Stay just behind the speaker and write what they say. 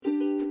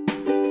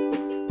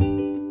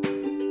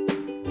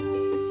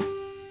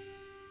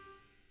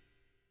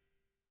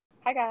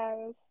Hi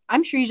guys,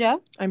 I'm Shrija.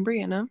 I'm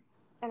Brianna.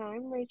 and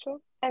I'm Rachel,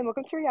 and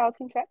welcome to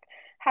Reality Check.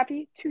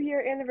 Happy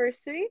 2-year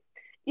anniversary,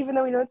 even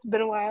though we know it's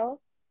been a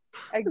while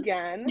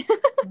again,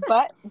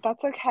 but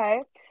that's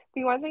okay.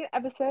 We want to make an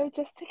episode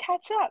just to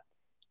catch up.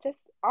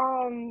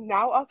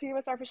 Now all three of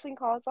us are officially in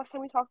college. Last time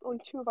we talked, only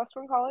two of us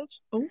were in college.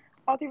 Oh.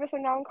 All three of us are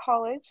now in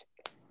college.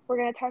 We're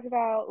gonna talk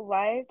about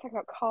life, talk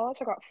about college,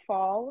 talk about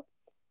fall.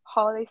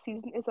 Holiday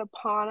season is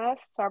upon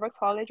us. Starbucks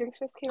holiday drinks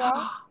just came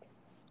out,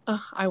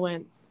 I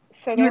went.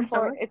 so You went to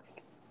therefore Starbucks?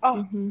 it's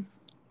Mm-hmm.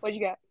 What'd you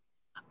get?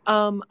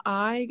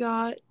 I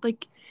got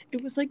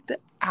it was like the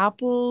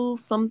apple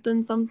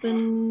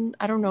something.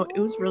 I don't know. It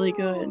was really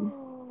good.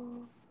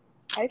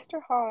 Iced or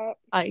hot?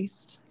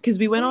 Iced. Because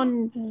we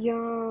went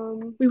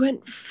Yum. we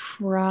went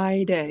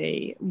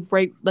Friday,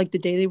 right, like the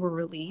day they were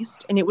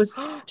released, and it was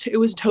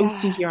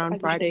toasty Yes, here on I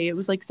did Friday. think- It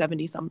was like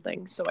 70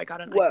 something, so I got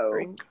a nice Whoa.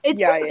 drink.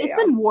 It's Yeah.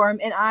 been warm,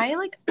 and I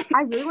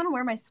really want to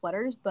wear my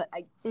sweaters, but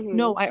I Mhm.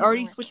 No, I can't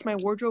already wear switched it. my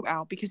wardrobe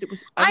out because it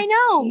was I ice.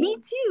 know, Yeah. me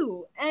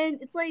too.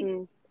 And it's like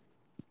Mm.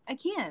 I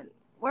can't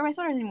wear my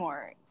sweaters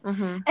anymore.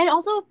 Mm-hmm. And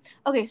also,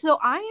 okay, so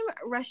I'm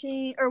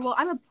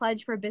I'm a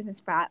pledge for a business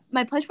frat.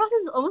 My pledge process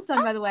is almost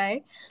done, by the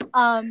way.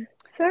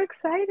 So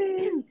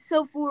excited.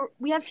 So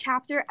we have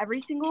chapter every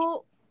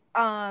single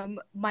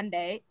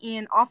Monday,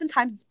 and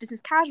oftentimes it's business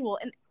casual,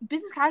 and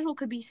business casual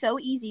could be so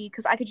easy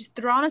because I could just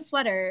throw on a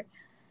sweater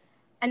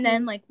and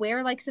then like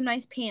wear like some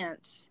nice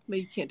pants. But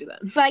you can't do that.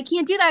 But I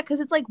can't do that because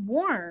it's like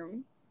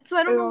warm, so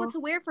I don't know Ew. what to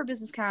wear for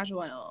business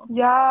casual. I know.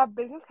 Yeah,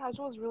 business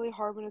casual is really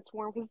hard when it's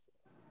warm because,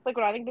 like,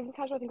 when I think business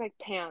casual, I think like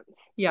pants.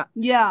 Yeah.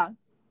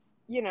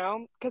 You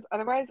know, because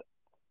otherwise,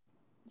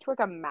 you wear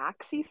like a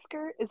maxi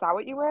skirt. Is that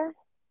what you wear?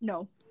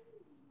 No.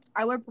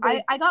 I wear.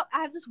 Like- I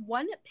have this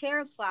one pair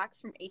of slacks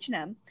from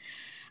H&M,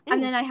 Mm.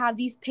 and then I have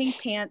these pink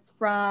pants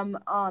from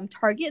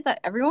Target that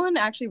everyone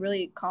actually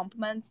really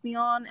compliments me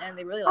on, and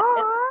they really like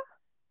it. Aw,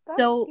 that's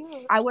So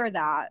cute. I wear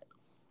that,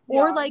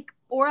 Yeah.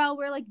 or I'll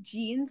wear like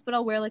jeans, but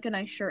I'll wear like a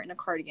nice shirt and a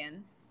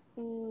cardigan.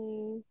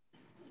 Mm.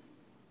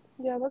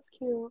 Yeah, that's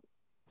cute.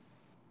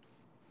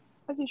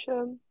 As you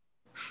should.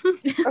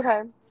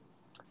 Okay.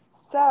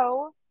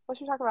 So, what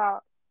should we talk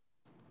about?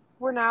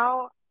 We're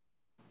now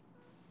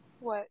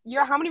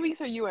how many weeks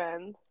are you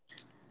in?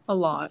 A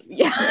lot.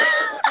 Yeah.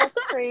 That's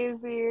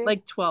crazy.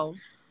 Like 12.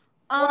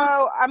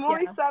 Whoa, I'm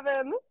only yeah.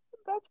 7.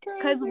 That's crazy.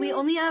 Because we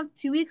only have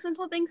 2 weeks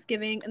until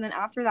Thanksgiving, and then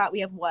after that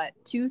we have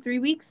 2-3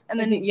 weeks, and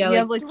I then think, yeah, we like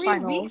have like 3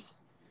 finals.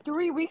 weeks?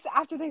 3 weeks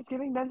after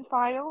Thanksgiving, then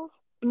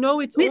finals? No,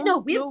 We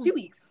have 2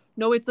 weeks.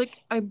 No, it's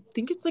like I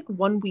think it's like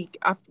 1 week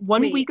after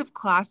 1 Wait. week of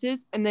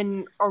classes, and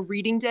then a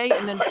reading day,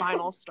 and then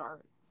finals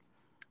start.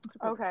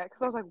 Okay,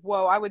 because I was like,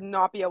 whoa, I would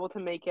not be able to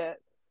make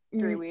it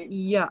 3 weeks.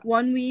 Yeah.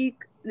 1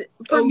 week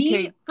for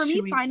me.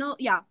 2 weeks.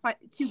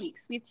 2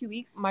 weeks. We have 2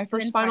 weeks. My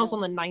first finals on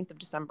the 9th of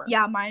December.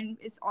 Yeah, mine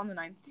is on the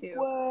 9th too.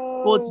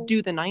 Whoa. Well, it's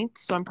due the 9th,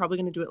 so I'm probably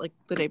gonna do it like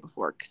the day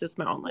before because it's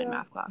my online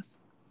math class.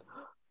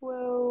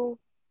 Whoa.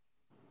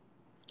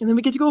 And then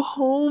we get to go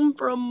home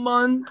for a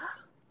month.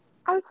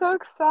 I'm so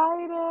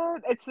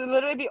excited. It's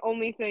literally the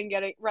only thing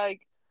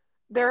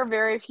there are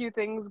very few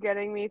things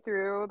getting me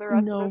through the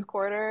rest of this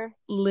quarter.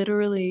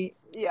 Literally.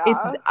 Yeah.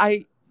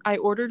 I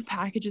ordered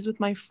packages with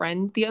my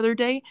friend the other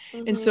day,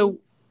 and so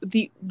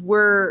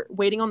we're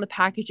waiting on the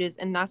packages,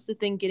 and that's the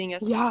thing getting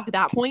us to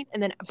that point.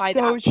 And then by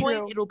that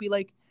point, it'll be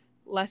like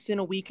less than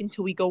a week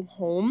until we go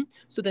home.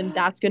 So then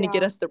that's gonna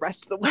get us the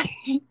rest of the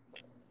way.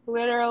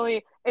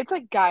 Literally, it's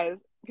like, guys,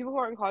 people who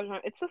are in college now,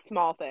 it's the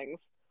small things.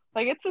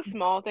 Like, it's the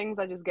small things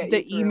that just get you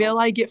The through. email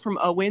I get from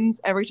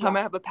Owens every time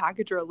I have a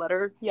package or a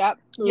letter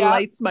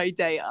lights my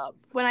day up.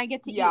 When I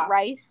get to eat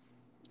rice,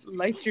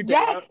 lights your day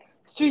up.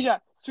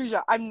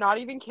 Shrija, I'm not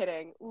even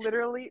kidding.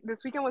 Literally,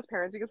 this weekend was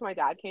Parents' Week, so my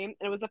dad came,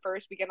 and it was the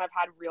first weekend I've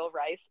had real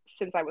rice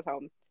since I was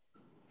home.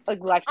 Like,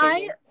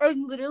 life-changing.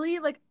 I'm literally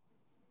like,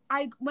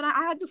 when I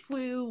had the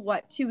flu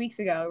 2 weeks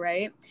ago,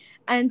 right?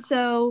 And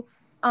so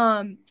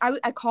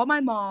I called my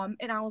mom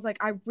and I was like,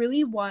 I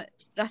really want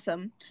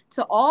rasam.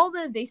 So all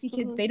the Desi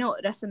kids, they know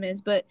what rasam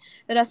is, but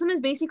the rasam is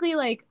basically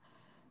like,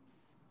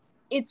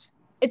 it's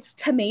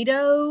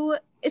tomato.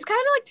 It's kind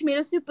of like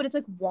tomato soup, but it's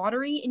like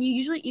watery, and you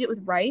usually eat it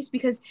with rice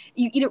because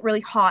you eat it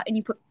really hot, and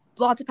you put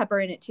lots of pepper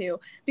in it too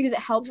because it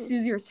helps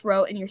soothe your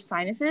throat and your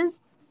sinuses.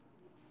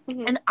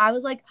 And I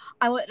was like,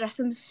 I want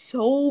rasam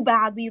so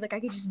badly. Like, I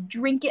could just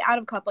drink it out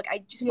of a cup. Like,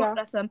 I just want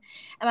rasam. And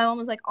my mom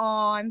was like,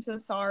 oh, I'm so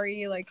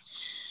sorry. Like,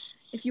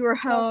 if you were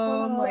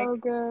home. That's like, so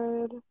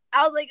good.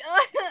 I was like,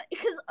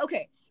 because,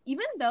 okay,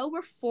 even though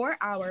we're 4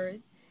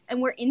 hours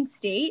and we're in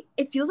state,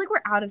 it feels like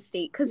we're out of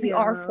state because we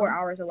are 4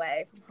 hours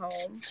away from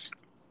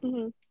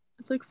home.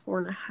 It's like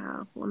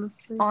 4.5,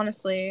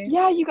 honestly.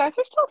 Yeah, you guys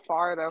are still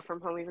far, though,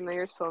 from home, even though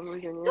you're still in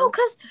Virginia. No,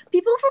 because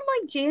people from,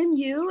 like,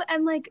 JMU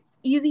and, like,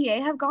 UVA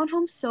have gone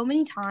home so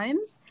many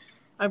times.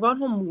 I've gone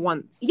home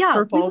once. Yeah,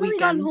 for fall we've only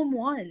weekend. gone home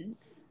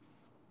once.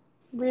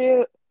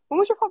 Really? When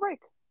was your fall break?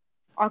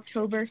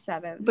 October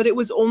 7th. But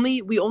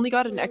we only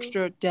got an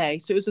extra day,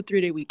 so it was a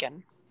 3-day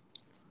weekend.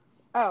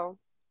 Oh.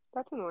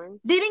 That's annoying.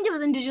 They didn't give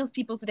us Indigenous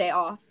Peoples Day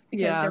off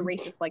because they're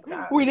racist like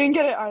that. We didn't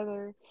get it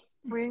either.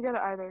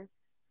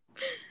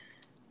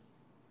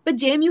 But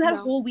Jam, you had a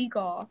whole week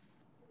off.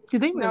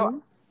 Did they really?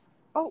 No.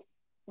 Oh,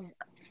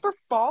 for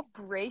fall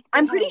break?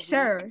 I'm pretty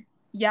sure.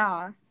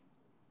 Yeah.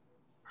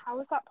 How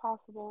is that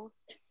possible?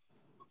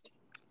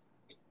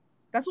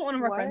 That's what one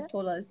of our friends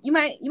told us. You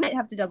might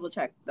have to double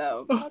check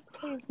though. That's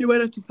crazy. You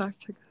might have to fact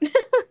check.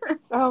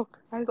 Oh,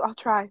 I'll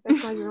try.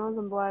 It's my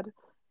journalism blood.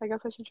 I guess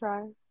I should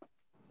try.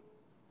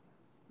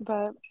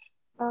 But,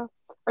 are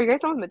you guys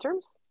done with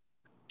midterms?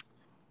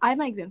 I have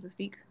my exams this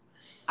week.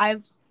 I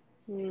have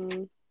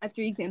 3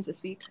 exams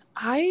this week.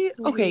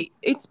 Okay,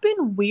 it's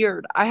been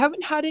weird. I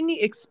haven't had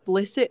any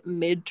explicit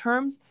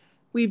midterms.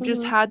 We've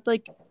just had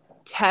like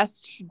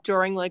tests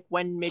during like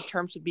when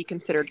midterms would be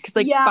considered, because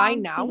like by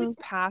now it's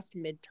past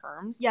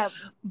midterms.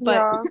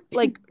 But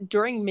like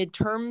during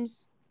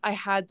midterms I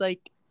had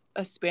like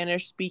a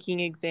Spanish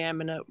speaking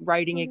exam and a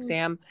writing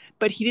exam,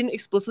 but he didn't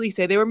explicitly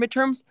say they were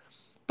midterms.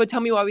 But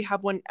tell me why we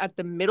have one at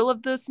the middle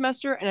of the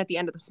semester and at the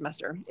end of the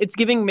semester. It's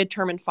giving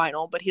midterm and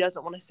final, but he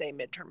doesn't want to say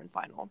midterm and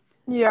final.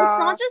 Yeah, it's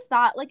not just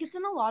that. Like, it's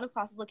in a lot of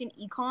classes. Like in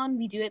econ,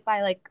 we do it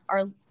by like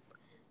our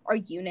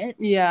units.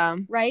 Yeah.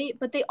 Right?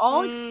 But they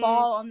all like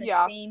fall on the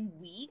same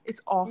week. It's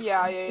awful.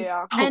 Yeah. It's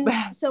so and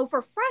bad. So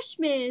for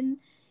freshmen,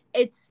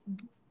 it's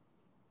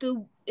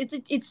 2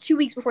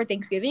 weeks before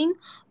Thanksgiving.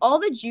 All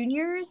the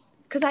juniors,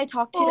 because I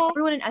talked to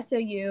everyone in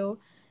SOU,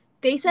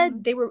 they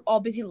said they were all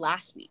busy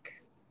last week.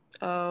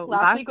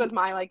 Last week was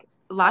my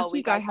last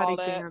week I had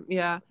exam.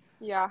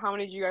 Yeah, how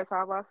many did you guys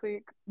have last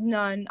week?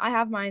 None. I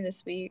have mine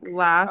this week.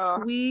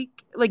 Last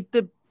week, like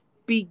the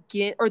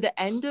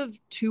end of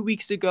 2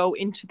 weeks ago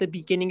into the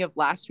beginning of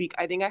last week,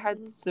 I think I had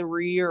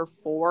 3 or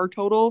 4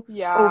 total.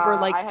 Yeah, over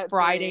like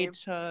Friday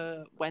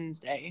to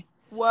Wednesday.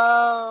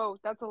 Whoa,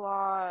 that's a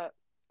lot.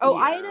 Oh,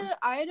 yeah.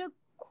 I had a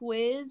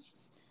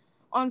quiz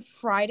on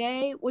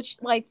Friday, which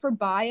like for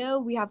bio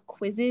we have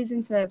quizzes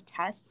instead of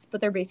tests,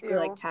 but they're basically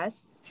like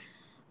tests.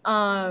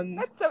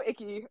 That's so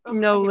icky.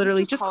 No,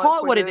 literally, just call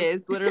it what it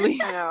is.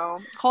 Literally, I know.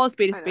 Call a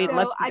spade a spade. So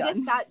Let's be I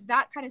done. guess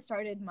that kind of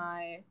started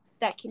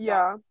kicked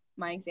off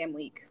my exam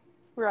week.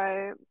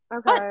 Right.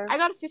 Okay. But I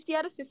got a 50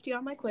 out of 50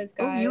 on my quiz,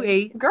 guys. Oh, you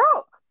ate,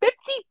 girl. 50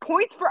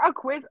 points for a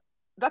quiz.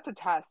 That's a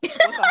test. What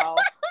the hell?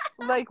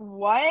 Like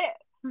what?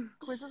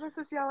 Quizzes are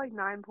supposed to get like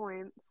 9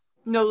 points.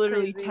 No,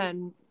 literally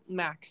 10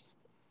 max.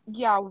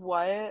 Yeah.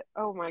 What?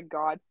 Oh my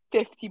god.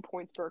 50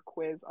 points for a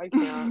quiz. I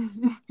can't.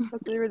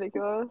 That's really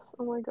ridiculous.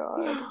 Oh my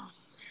god.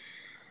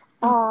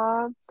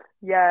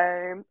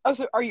 Yay. Oh,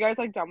 so are you guys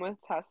like done with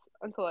tests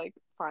until like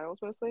finals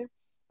mostly?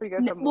 Or you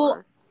guys have more?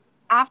 Well,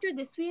 after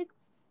this week,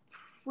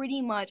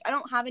 pretty much. I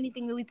don't have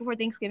anything the week before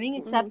Thanksgiving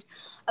except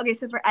okay,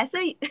 so for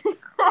SOU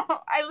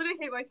I literally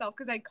hate myself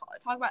because I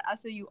talk about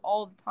SOU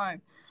all the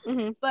time.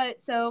 But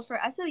so for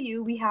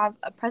SOU we have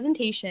a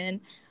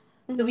presentation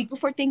the week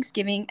before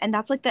Thanksgiving, and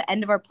that's like the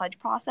end of our pledge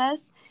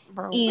process.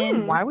 Bro,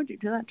 and why would you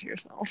do that to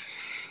yourself?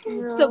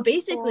 So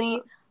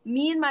basically,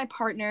 me and my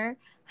partner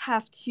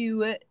have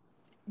to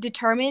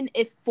determine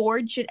if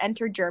Ford should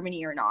enter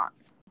Germany or not.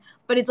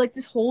 But it's like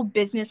this whole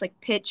business like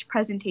pitch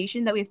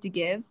presentation that we have to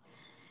give,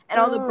 and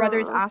all the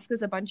brothers ask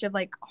us a bunch of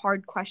like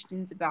hard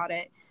questions about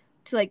it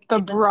to like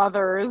the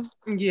brothers.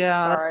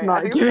 Yeah, that's right. not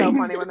I think giving. It's so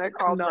funny when they're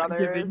called brothers.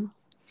 Giving.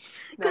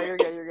 No, you're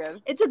good. You're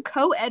good. It's a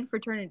co-ed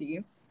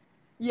fraternity.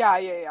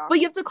 Yeah. But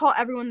you have to call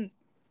everyone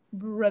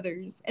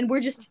brothers, and we're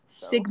just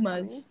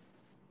Sigmas. Funny.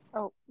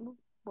 Oh,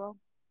 well,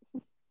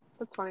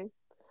 that's funny.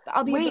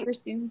 I'll be there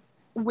soon.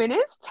 When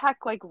is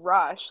tech like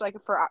rush, like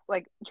for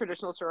like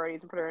traditional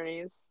sororities and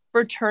fraternities?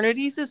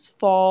 Fraternities is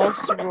fall,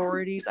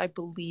 sororities I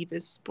believe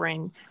is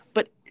spring.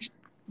 But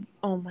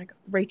oh my god,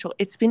 Rachel,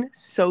 it's been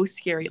so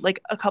scary. Like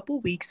a couple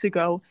weeks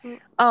ago,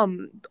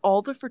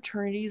 all the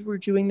fraternities were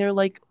doing their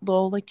like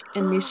little like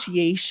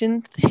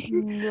initiation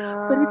thing.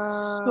 No. But it's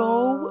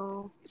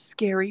so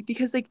scary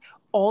because like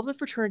all the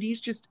fraternities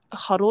just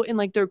huddle in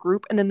like their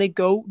group, and then they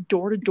go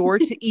door to door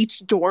to each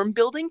dorm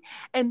building,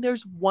 and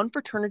there's one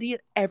fraternity at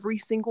every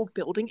single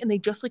building, and they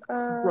just like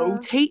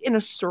rotate in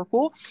a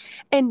circle,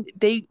 and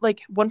they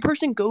like one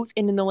person goes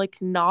in and they'll like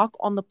knock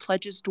on the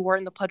pledge's door,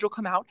 and the pledge will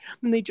come out,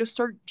 and they just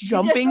start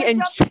jumping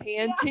and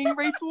chanting. Yeah.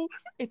 Rachel,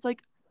 it's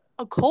like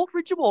a cult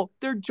ritual.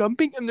 They're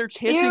jumping and they're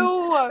chanting.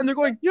 Ew. And they're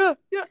going yeah.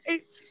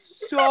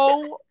 It's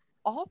so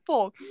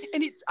awful.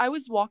 And I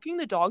was walking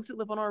the dogs that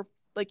live on our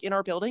like in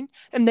our building,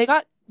 and they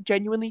got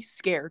genuinely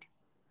scared.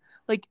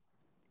 Like,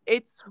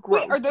 it's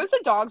gross. Wait, are those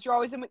the dogs you're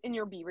always in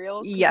your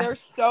B-reels? Yes. They're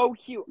so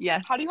cute.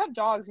 Yes. How do you have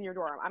dogs in your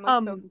dorm? I'm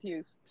like so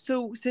confused.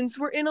 So since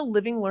we're in a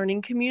living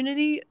learning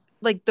community,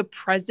 like the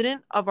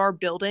president of our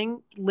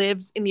building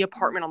lives in the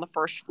apartment on the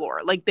first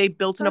floor. Like they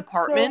built an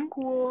apartment.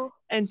 So cool.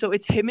 And so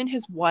it's him and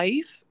his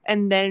wife,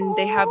 and then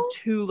they have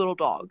 2 little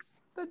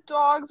dogs. The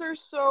dogs are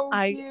so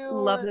cute. I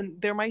love them.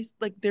 They're my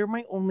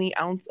only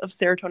ounce of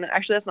serotonin.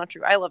 Actually, that's not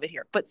true. I love it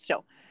here, but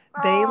still,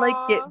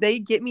 they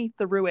get me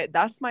through it.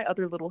 That's my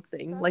other little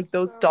thing. That's like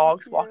those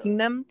dogs, cute. Walking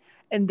them,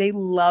 and they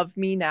love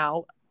me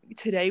now.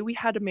 today we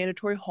had a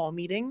mandatory hall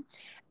meeting,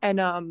 and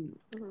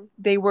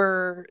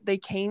they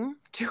came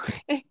to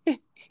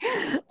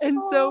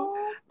and so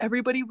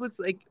everybody was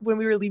like, when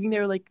we were leaving, they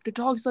were like, the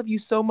dogs love you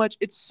so much,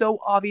 it's so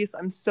obvious,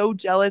 I'm so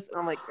jealous. And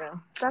I'm like, yeah,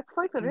 that's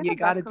like you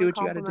gotta do what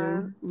you gotta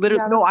do.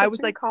 Literally, no, I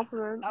was like,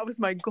 compliment. That was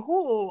my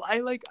goal.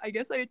 I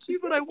guess I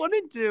achieved what I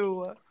wanted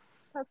to.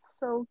 That's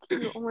so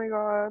cute. Oh my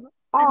god.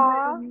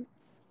 Aww.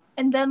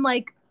 And then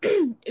like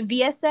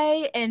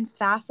VSA and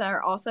FAFSA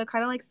are also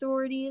kind of like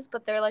sororities,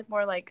 but they're like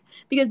more like,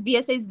 because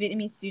VSA is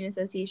Vietnamese Student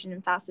Association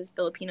and FAFSA is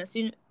Filipino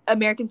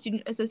American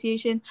Student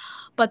Association,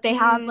 but they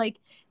have like,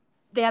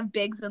 they have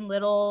bigs and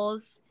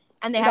littles,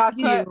 and they have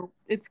to do.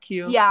 It's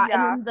cute. Yeah,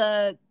 and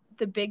then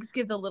the bigs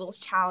give the littles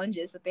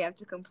challenges that they have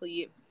to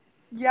complete.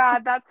 Yeah,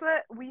 that's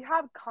what we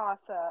have.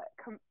 CASA,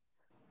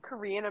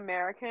 Korean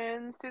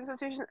American Student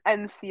Association,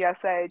 and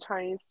CSA,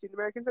 Chinese Student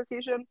American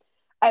Association.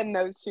 And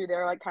those two,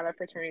 they're like kind of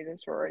fraternities and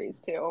sororities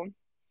too.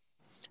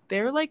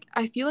 They're like,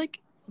 I feel like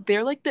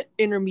they're like the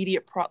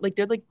intermediate like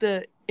they're like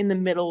the in the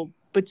middle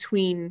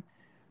between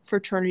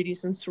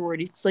fraternities and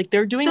sororities. It's like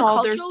they're doing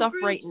all their stuff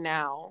groups right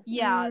now.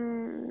 Yeah.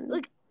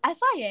 Like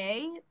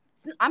SIA,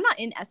 I'm not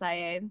in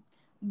SIA,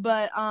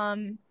 but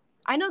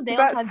I know they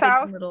also have bigs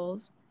and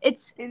littles.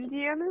 It's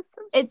Indianism?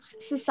 It's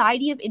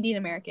Society of Indian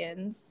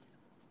Americans.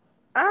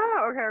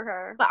 Oh,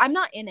 okay. But I'm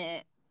not in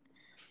it.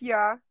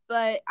 Yeah.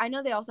 But I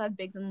know they also have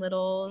bigs and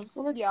littles.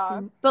 Well, yeah.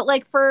 Cute. But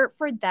like for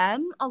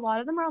them, a lot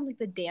of them are on like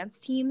the dance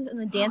teams, and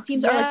the dance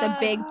teams are like the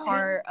big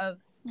part of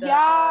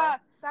the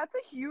that's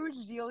a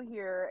huge deal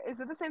here. Is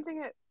it the same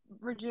thing at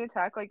Virginia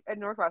Tech, like at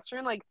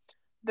Northwestern? Like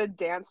the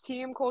dance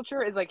team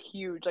culture is like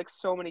huge. Like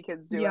so many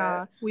kids do it.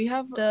 Yeah. We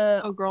have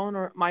a girl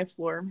on my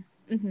floor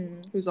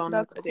who's on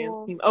a dance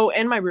team. Oh,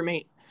 and my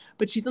roommate.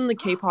 But she's on the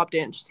K-pop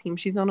dance team.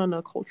 She's not on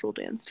a cultural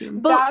dance team.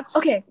 But that's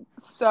okay.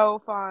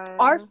 So fun.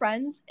 Our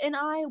friends and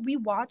we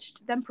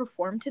watched them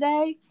perform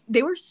today.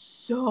 They were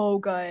so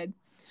good.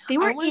 They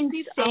were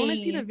insane. I want to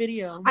see the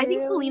video. I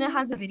think Felina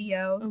has a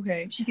video.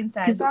 Okay. She can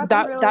send. Because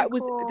that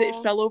was cool. It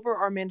fell over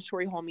our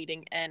mandatory hall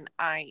meeting, and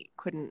I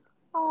couldn't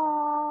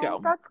go.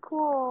 That's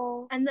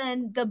cool. And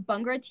then the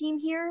Bhangra team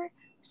here,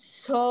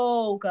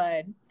 so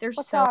good. They're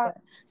so good.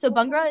 So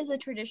Bhangra is a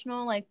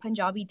traditional like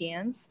Punjabi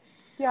dance.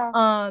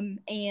 Yeah.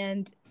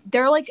 And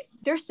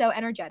they're so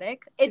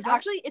energetic. It's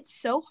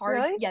so hard.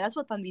 Really? Yeah, that's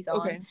what Thunbi's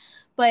on. Okay.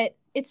 But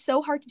it's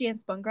so hard to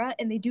dance Bhangra,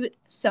 and they do it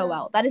so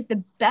well. That is the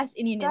best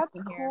Indian dance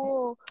team here. That's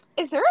cool.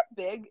 Is there a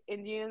big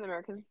Indian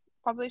American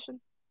population?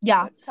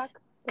 Yeah.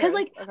 Because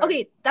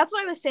okay, that's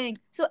what I was saying.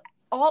 So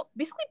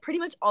basically pretty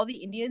much all the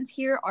Indians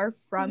here are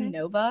from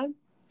Nova.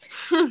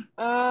 Okay.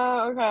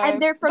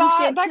 And they're from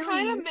Chantilly. That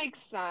kind of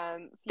makes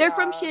sense. They're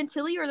from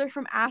Chantilly or they're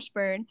from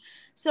Ashburn.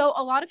 So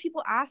a lot of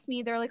people ask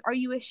me, they're like, are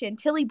you a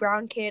Chantilly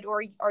Brown kid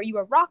or are you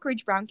a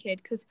Rockridge Brown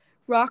kid? Because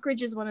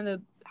Rockridge is one of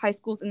the high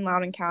schools in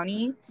Loudoun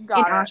County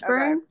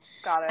Ashburn. Okay.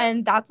 Got it.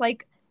 And that's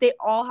like, they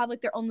all have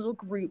like their own little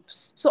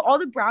groups. So all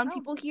the brown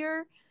people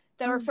here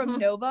that are from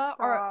Nova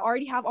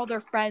already have all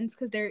their friends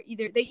because they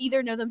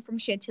either know them from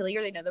Chantilly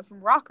or they know them from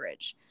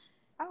Rockridge.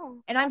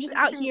 Oh, and I'm just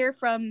out here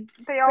from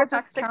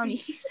Fairfax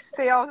County.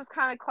 They all just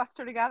kind of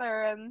cluster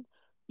together and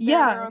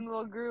their own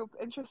little group.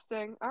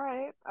 Interesting. All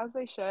right, as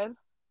they should.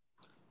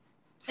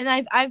 And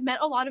I've met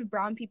a lot of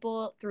brown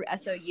people through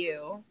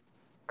SOU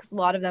because a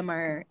lot of them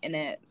are in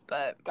it.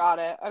 But got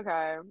it.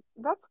 Okay,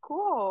 that's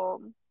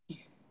cool.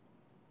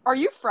 Are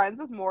you friends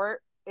with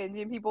more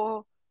Indian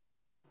people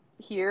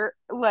here,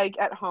 like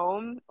at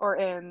home or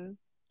in?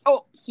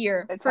 Oh,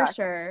 here for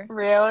sure.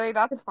 Really?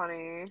 That's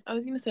funny. I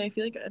was gonna say, I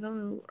feel like I don't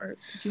know. Or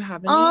do you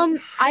have any?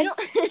 I don't.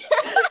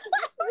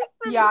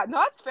 Yeah, no,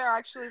 that's fair.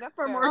 Actually, that's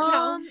from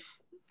Moortown.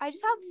 I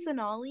just have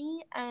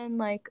Sonali and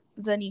like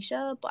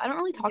Venetia, but I don't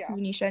really talk to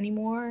Venetia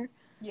anymore.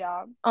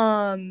 Yeah.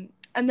 And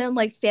then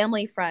like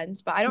family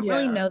friends, but I don't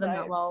really know them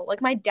that well.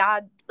 Like my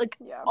dad,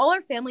 all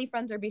our family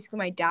friends are basically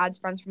my dad's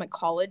friends from like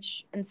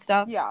college and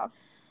stuff. Yeah.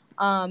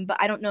 But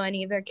I don't know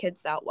any of their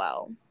kids that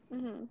well.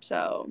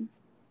 So.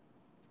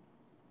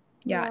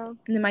 Yeah. And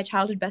then my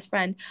childhood best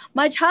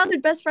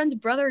friend's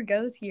brother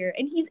goes here,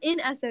 and he's in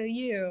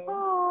SOU.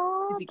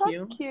 Oh, is he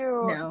cute? Cute.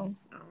 No.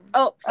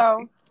 Oh,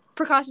 sorry.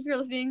 Prakash, if you're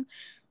listening,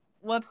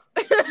 whoops.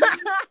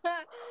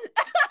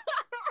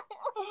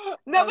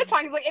 No, it's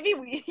fine. It's like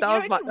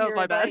that was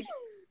my bad.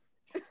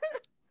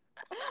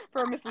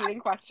 For a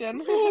misleading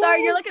question.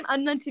 Sorry, you're like an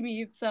unknown to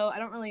me, so I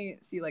don't really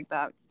see like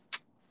that.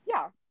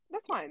 Yeah,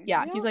 that's fine.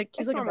 Yeah, he's like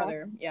normal. A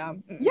brother. Yeah.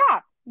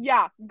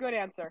 Yeah, good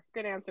answer.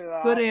 Good answer to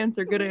that. Good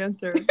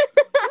answer.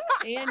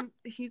 And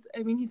he's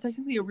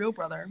technically a real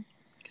brother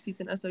because he's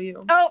in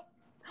SOU. Oh,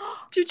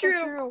 too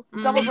true.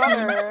 Double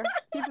brother.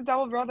 He's a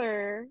double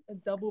brother. A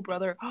double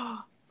brother.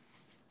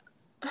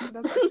 That's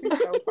actually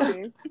so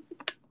funny.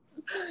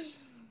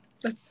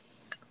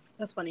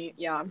 That's funny.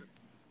 Yeah.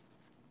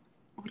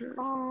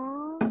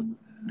 Aww.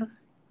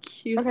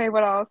 Cute. Okay,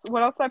 what else?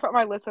 What else did I put on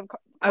my list of?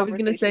 I was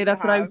gonna say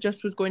that's what I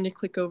just was going to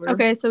click over.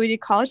 Okay, so we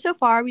did college so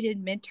far. We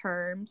did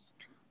midterms.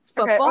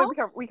 Football.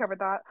 Okay, we covered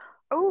that.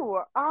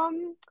 Oh,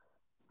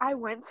 I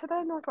went to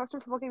the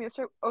Northwestern football game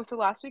yesterday. Oh, so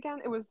last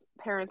weekend it was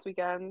parents'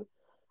 weekend,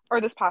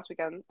 or this past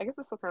weekend. I guess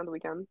it's still kind of the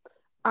weekend.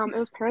 It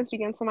was parents'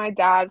 weekend, so my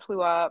dad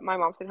flew up. My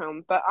mom stayed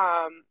home, but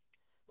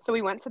so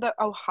we went to the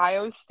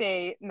Ohio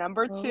State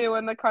number 2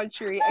 in the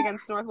country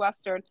against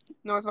Northwestern.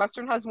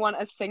 Northwestern has won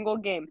a single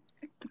game.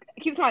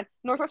 Keep in mind,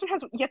 Northwestern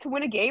has yet to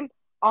win a game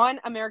on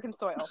American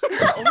soil.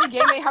 The only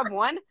game they have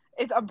won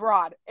is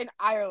abroad in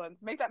Ireland.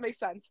 Make that make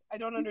sense. I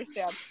don't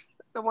understand.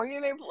 The one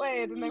game they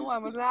played and they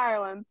won was in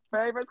Ireland.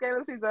 Very first game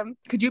of the season.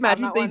 Could you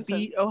imagine if they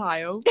beat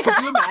Ohio? Could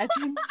you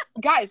imagine?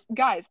 Guys,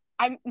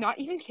 I'm not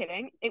even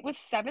kidding. It was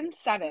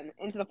 7-7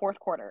 into the fourth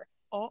quarter.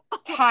 Oh.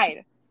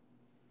 Tied.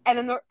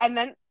 And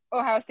then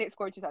Ohio State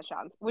scored 2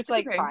 touchdowns, which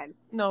okay. Fine.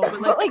 No,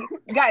 but like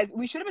guys,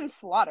 we should have been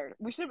slaughtered.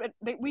 We should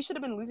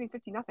have been losing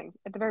 50-0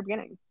 at the very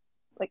beginning.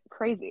 Like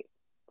crazy.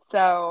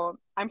 So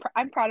I'm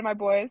proud of my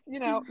boys. You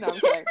know, no, I'm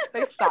kidding.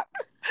 They suck.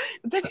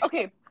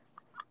 Okay,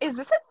 is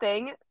this a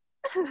thing?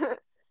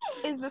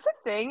 Is this a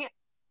thing?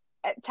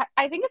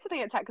 I think it's a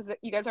thing at Tech because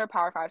you guys are a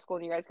Power 5 school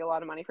and you guys get a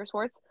lot of money for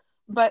sports.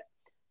 But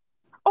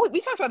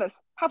we talked about this.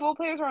 How football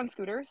players are on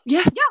scooters.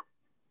 Yes. Yeah.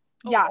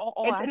 Yeah,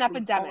 all it's athletes, an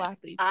epidemic.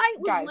 I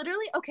was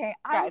literally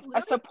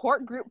a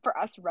support group for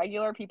us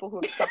regular people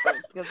who have suffered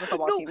because of the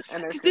football team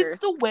and their scooters.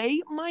 It's the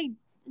way my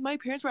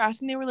parents were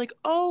asking. They were like,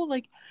 "Oh,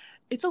 like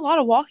it's a lot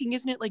of walking,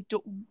 isn't it? Like,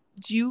 do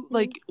you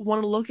like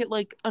want to look at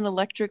like an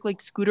electric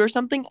like scooter or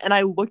something?" And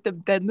I looked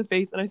them dead in the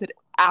face and I said,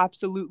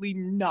 "Absolutely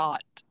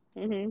not."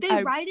 Mm-hmm.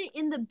 They ride it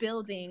in the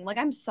building. Like,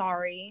 I'm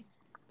sorry.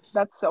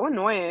 That's so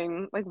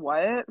annoying. Like,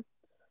 what?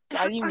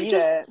 Why do you need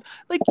it?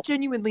 Like,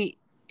 genuinely.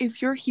 If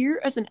you're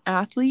here as an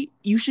athlete,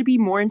 you should be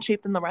more in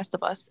shape than the rest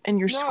of us, and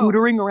you're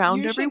scootering around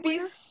everywhere. You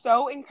should be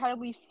so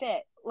incredibly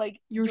fit. Like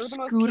you're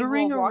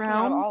scootering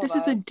around. This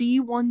is a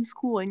D1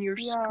 school, and you're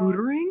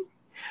scootering.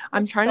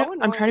 I'm trying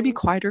to be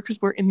quieter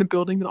because we're in the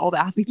building that all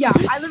the athletes. Yeah,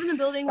 I live in the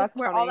building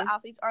where all the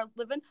athletes are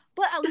living,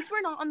 but at least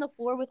we're not on the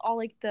floor with all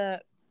like the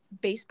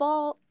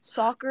baseball,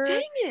 soccer,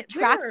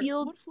 track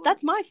field.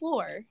 That's my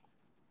floor.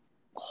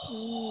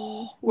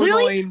 We're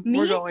going.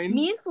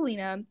 Me and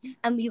Felina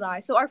and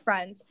Levi, so our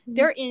friends,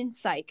 they're in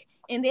psych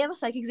and they have a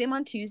psych exam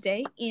on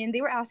Tuesday, and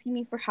they were asking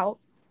me for help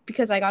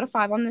because I got a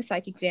 5 on the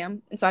psych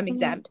exam and so I'm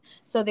exempt.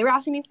 So they were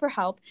asking me for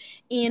help,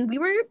 and we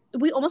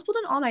almost pulled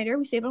an all-nighter.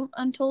 We stayed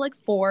until like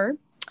 4.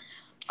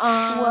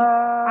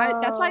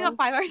 That's why I got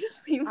 5 hours of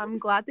sleep. I'm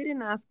glad they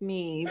didn't ask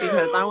me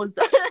because I was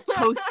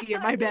toasty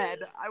in my bed.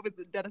 I was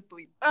dead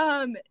asleep.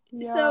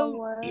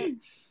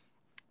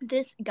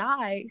 This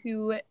guy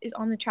who is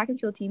on the track and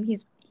field team,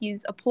 he's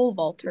a pole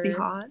vaulter. Is he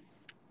hot?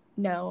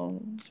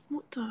 No.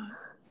 What the?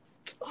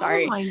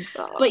 Sorry. Oh my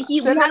God. But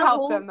we had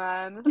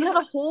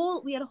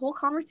a whole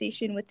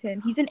conversation with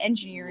him. He's in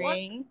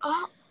engineering.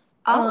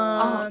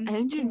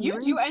 Engineering. You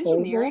do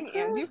engineering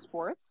and do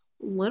sports?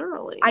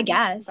 Literally. I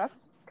guess.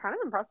 That's kind of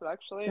impressive,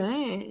 actually.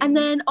 Dang. And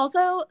then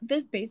also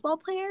this baseball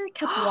player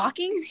kept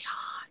walking. Is he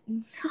hot?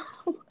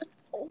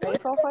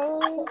 Baseball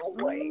players? Oh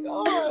my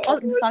God.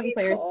 The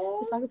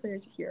soccer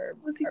players here.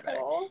 Was he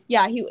tall?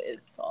 Yeah, he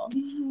was tall.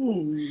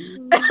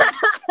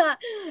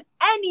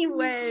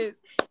 Anyways,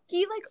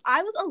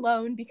 I was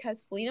alone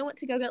because Felina went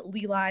to go get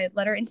Levi,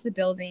 let her into the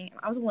building.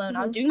 I was alone.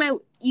 I was doing my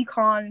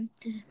econ.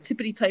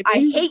 Tippity typing.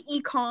 I hate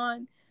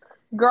econ.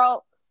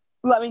 Girl,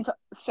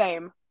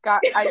 same. I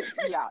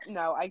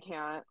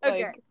can't.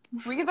 Okay. Like,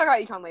 we can talk about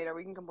econ later.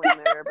 We can complain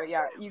later. But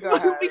yeah, you go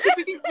ahead. we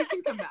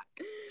can come back.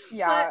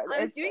 Yeah,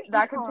 I was doing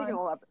that econ. Could take a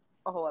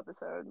whole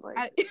episode.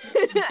 Like,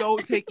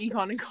 don't take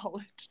econ in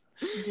college.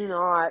 Do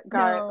not,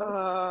 guys.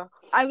 No.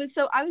 I was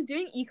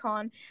doing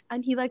econ,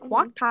 and he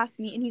walked past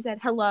me, and he said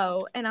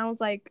hello, and I was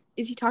like,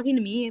 "Is he talking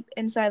to me?"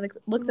 And so I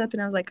looked up,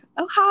 and I was like,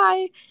 "Oh,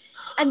 hi,"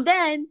 and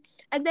then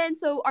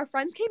so our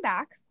friends came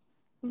back.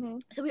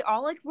 So we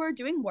all were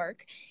doing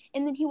work,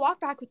 and then he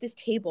walked back with this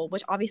table,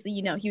 which obviously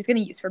he was gonna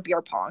use for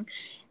beer pong,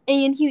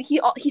 and he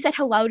said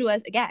hello to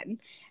us again,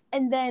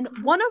 and then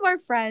one of our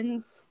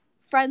friends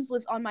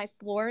lives on my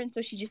floor, and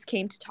so she just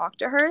came to talk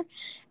to her,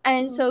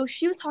 and so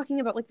she was talking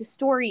about the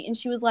story, and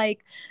she was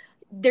like,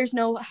 "There's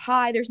no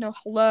hi, there's no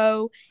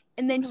hello,"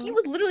 and then he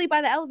was literally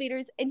by the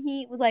elevators, and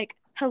he was like,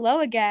 "Hello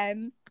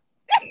again."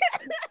 Why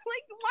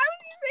was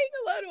he saying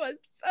hello to us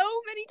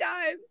so many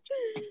times?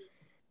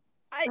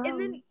 And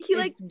then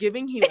it's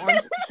giving he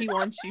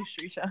wants you,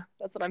 Shrisha.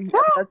 That's what I'm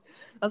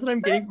that's what I'm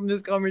getting from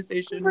this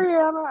conversation.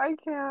 Brianna, I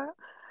can't.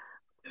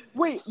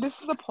 Wait,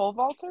 this is a pole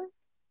vaulter?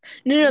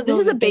 No, this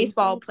is a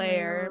baseball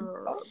player.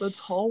 The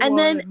tall and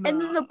one.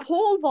 And then the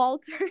pole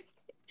vaulter,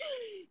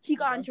 he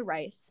got into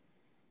Rice.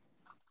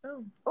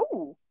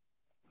 Oh.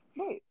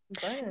 Wait.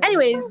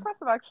 Anyways. That's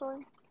impressive,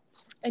 actually.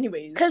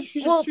 Anyways. Because,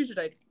 he got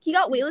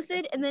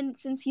waitlisted, and then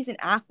since he's an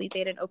athlete, they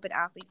had an open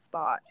athlete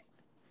spot.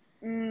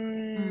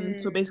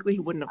 So basically,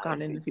 he wouldn't have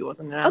gone in if he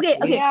wasn't an athlete.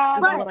 Okay. Yeah,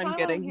 that's what I'm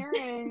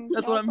getting.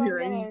 That's what I'm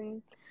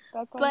hearing.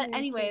 But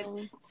anyways,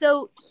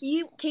 so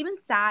he came and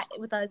sat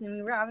with us, and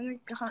we were having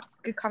a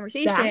good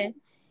conversation. Sat?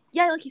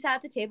 Yeah, he sat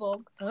at the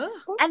table.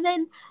 And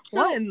then he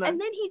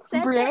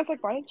said, Brianna's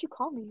like, "Why didn't you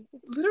call me?"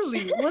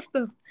 Literally, what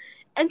the?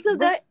 And so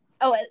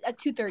Oh, at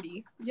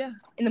 2:30. Yeah.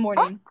 In the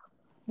morning.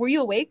 Were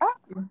you awake?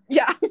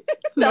 Yeah.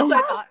 That's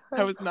what I thought.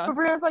 I was not. But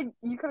Brianna's like,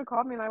 you could have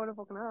called me and I would have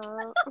woken up.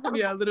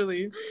 Yeah,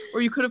 literally.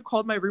 Or you could have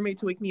called my roommate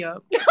to wake me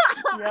up.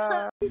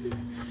 Yeah.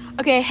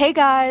 Okay, hey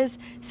guys.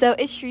 So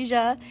it's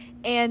Shrija,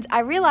 and I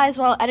realized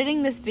while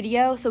editing this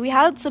video, so we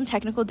had some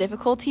technical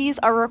difficulties.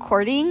 Our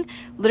recording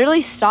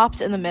literally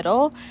stopped in the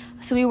middle,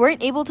 so we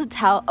weren't able to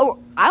tell, or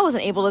I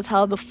wasn't able to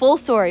tell the full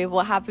story of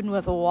what happened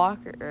with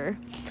Walker.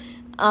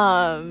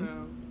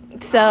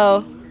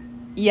 So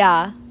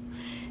yeah.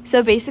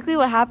 So basically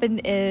what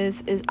happened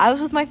is I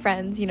was with my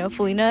friends, you know,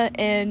 Felina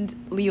and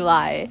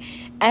Leli,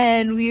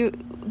 and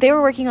they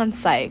were working on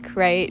psych,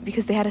 right?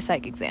 Because they had a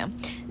psych exam.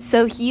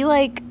 So he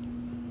like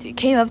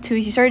came up to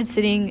us, he started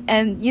sitting,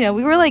 and you know,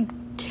 we were like,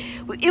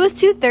 it was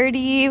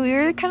 2:30, we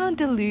were kind of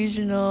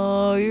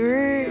delusional. We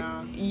were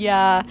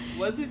yeah.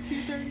 Was it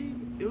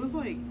 2:30? It was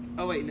like,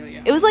 oh wait, no,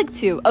 yeah. It was like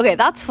 2. Okay,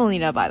 that's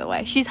Felina, by the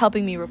way. She's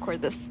helping me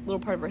record this little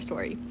part of our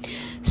story.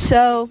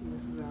 So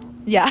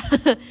yeah.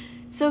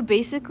 So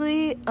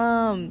basically,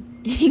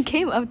 he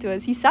came up to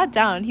us. He sat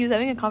down. He was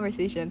having a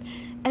conversation.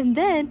 And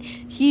then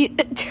he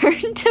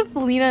turned to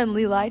Felina and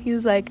Leli. And he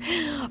was like,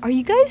 are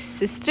you guys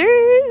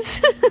sisters?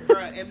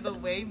 Bruh, and the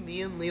way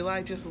me and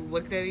Leli just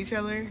looked at each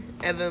other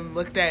and then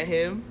looked at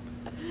him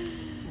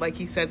like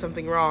he said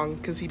something wrong,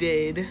 because he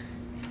did.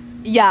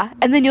 Yeah,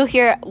 and then you'll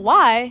hear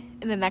why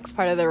in the next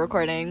part of the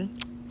recording.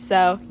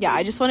 So, yeah,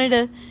 I just wanted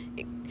to...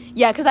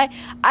 Yeah, because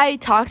I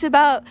talked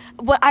about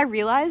what I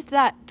realized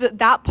that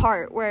that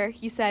part where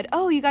he said,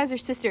 oh, you guys are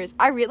sisters.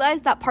 I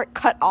realized that part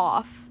cut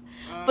off.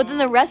 But then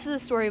the rest of the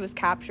story was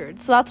captured.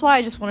 So that's why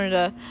I just wanted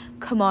to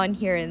come on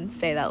here and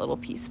say that little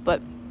piece.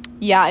 But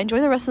yeah, enjoy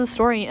the rest of the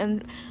story.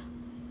 And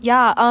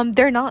yeah,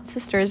 they're not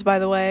sisters, by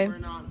the way. We're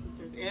not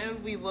sisters.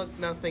 And we look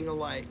nothing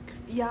alike.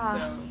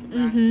 Yeah.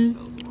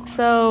 So,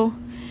 So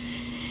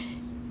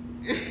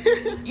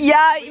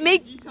yeah,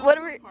 make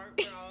whatever. Part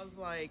where I was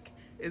like,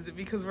 is it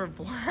because we're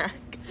black?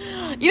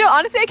 You know,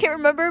 honestly, I can't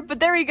remember, but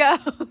there we go.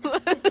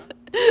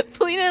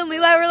 Felina and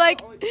Leli were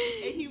like...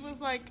 And he was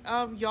like,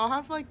 y'all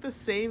have, like, the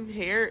same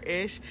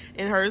hair-ish,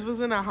 and hers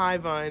was in a high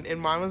bun, and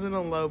mine was in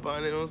a low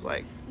bun, and it was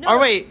like... No. Oh,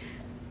 wait,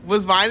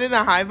 was mine in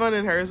a high bun,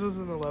 and hers was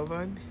in a low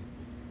bun?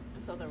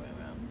 It's the other way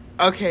around.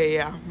 Okay,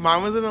 yeah.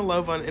 Mine was in a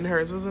low bun, and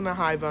hers was in a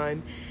high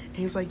bun. And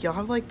he was like, y'all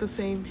have, like, the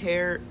same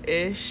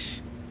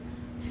hair-ish?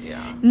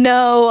 Yeah.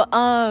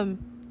 No,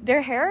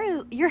 your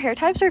hair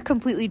types are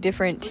completely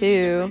different,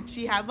 too.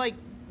 She had, like,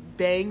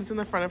 bangs in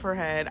the front of her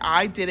head.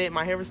 I didn't.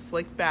 My hair was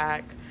slicked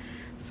back.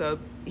 So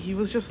he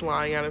was just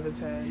lying out of his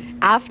head.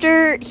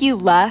 After he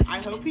left... I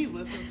hope he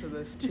listens to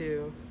this,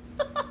 too.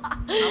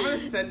 I'm going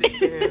to send it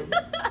to him.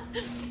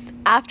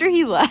 After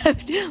he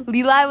left,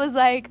 Leli was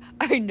like,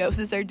 our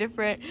noses are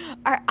different,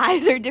 our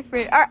eyes are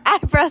different, our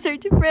eyebrows are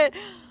different.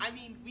 I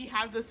mean, we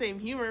have the same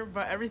humor,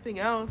 but everything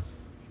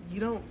else, you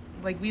don't...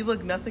 Like, we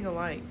look nothing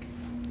alike.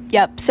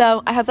 Yep,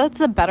 so I hope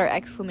that's a better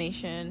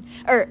explanation,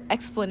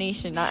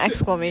 not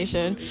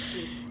exclamation.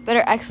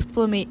 Better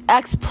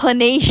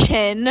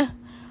explanation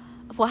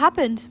of what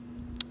happened.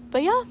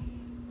 But yeah.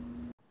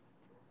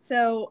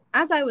 So,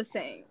 as I was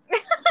saying,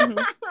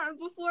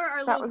 before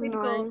our little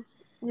technical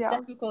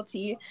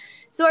difficulty,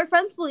 so our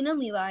friends Felina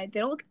and Leli,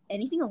 they don't look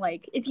anything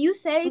alike. If you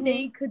say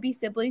they could be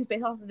siblings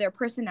based off of their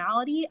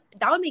personality,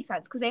 that would make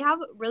sense, because they have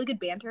really good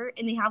banter,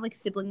 and they have, like,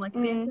 sibling-like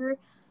banter.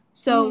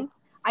 So...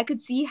 I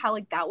could see how,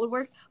 like, that would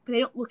work, but they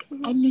don't look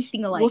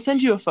anything alike. We'll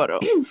send you a photo.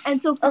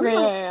 And so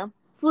Felina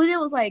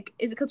was like,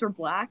 is it because we're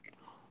black?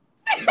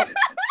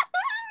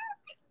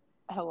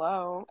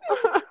 Hello.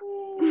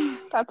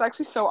 That's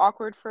actually so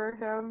awkward for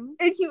him.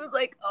 And he was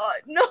like, oh,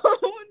 no.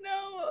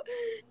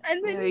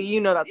 And then... Yeah, you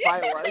know that's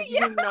why it was.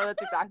 You know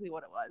that's exactly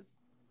what it was.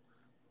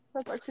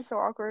 That's actually so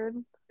awkward.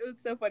 It was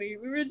so funny.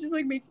 We were just,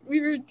 like, we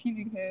were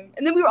teasing him.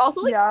 And then we were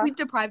also, like,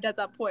 sleep-deprived at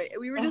that point.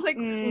 And we were just, like,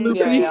 loopy.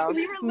 Yeah.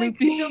 We were, like,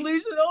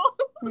 delusional.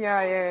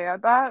 Yeah.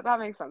 That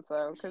makes sense,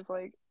 though. Because,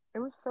 like, it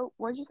was so...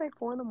 What did you say?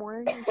 4 a.m?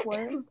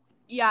 What?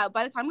 Yeah,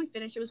 by the time we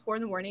finished, it was 4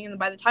 a.m. And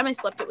by the time I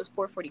slept, it was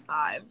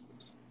 4:45.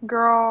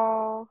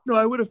 Girl. No,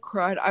 I would have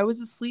cried. I was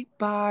asleep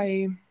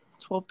by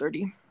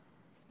 12:30.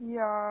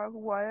 Yeah,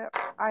 what?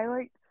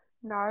 I've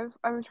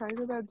been trying to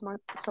go to bed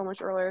so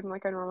much earlier than,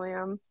 like, I normally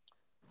am.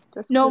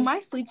 No,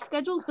 my sleep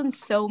schedule's been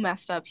so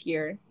messed up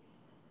here.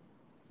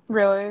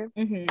 Really?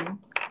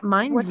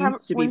 Mine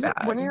used to be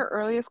bad. When are your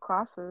earliest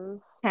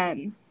classes?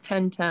 10.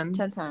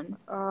 10.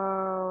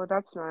 Oh,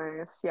 that's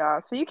nice. Yeah,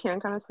 so you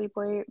can kind of sleep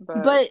late,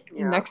 but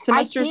yeah. Next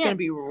semester is gonna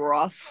be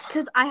rough.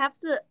 Because I have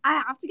to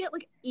get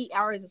like 8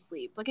 hours of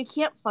sleep. Like, I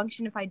can't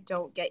function if I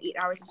don't get 8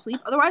 hours of sleep.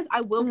 Otherwise, I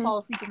will fall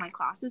asleep in my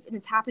classes, and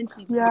it's happened to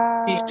me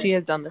before. Yeah. She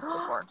has done this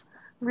before.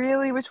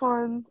 Really? Which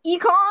ones?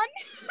 Econ.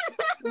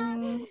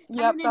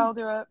 Yep, that'll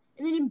do it.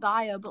 And then in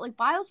bio, but like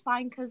bio's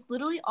fine because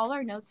literally all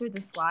our notes are the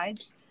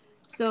slides.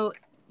 So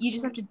you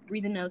just have to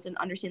read the notes and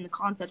understand the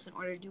concepts in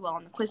order to do well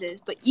on the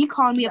quizzes. But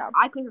econ, we have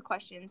iClicker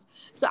questions.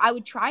 So I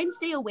would try and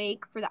stay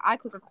awake for the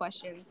iClicker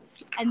questions.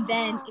 And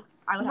then if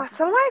I would have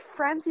some of my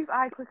friends use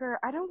iClicker.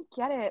 I don't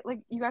get it. Like,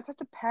 you guys have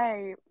to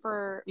pay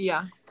to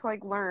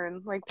like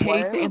learn. Like,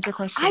 pay what? to answer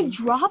questions. I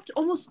dropped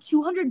almost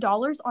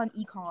 $200 on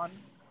econ.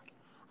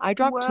 I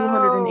dropped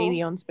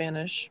 $280 on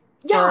Spanish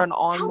for an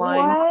online.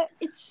 What?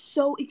 It's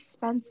so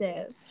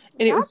expensive.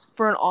 And it was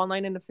for an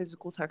online and a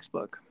physical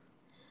textbook.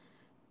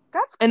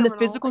 That's criminal. And the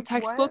physical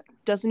textbook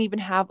doesn't even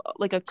have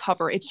like a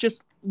cover. It's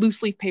just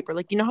loose leaf paper.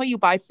 Like, you know how you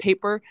buy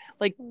paper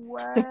like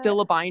to fill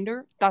a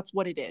binder? That's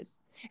what it is.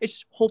 It's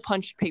just whole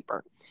punched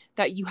paper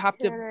that you have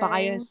to buy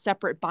a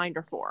separate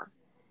binder for.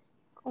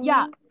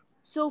 Yeah.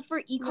 So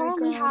for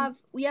econ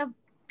we have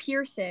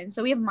Pearson.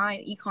 So we have my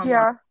econ.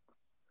 Yeah.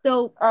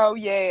 So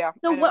yeah.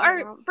 So what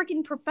our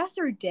freaking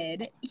professor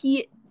did,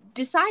 he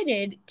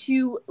decided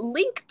to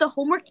link the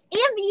homework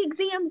and the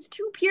exams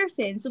to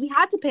Pearson. So we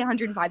had to pay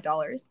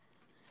 $105.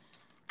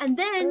 And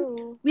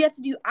then we have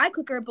to do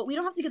iClicker, but we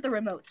don't have to get the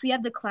remotes. We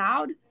have the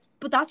cloud,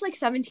 but that's like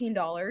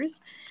 $17.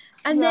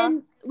 And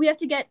then we have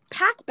to get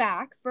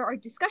Packback for our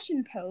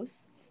discussion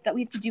posts that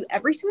we have to do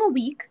every single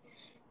week.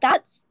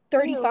 That's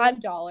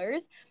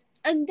 $35.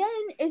 And then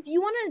if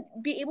you want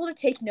to be able to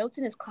take notes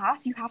in his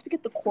class, you have to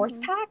get the course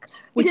pack.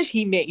 Which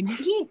he made.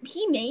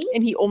 He made.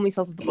 And he only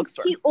sells at the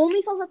bookstore. He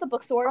only sells at the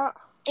bookstore.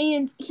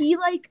 And he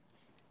like...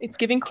 It's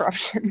giving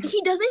corruption.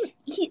 He doesn't...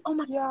 Oh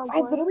my... Yeah,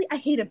 I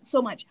hate him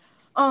so much.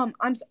 I'm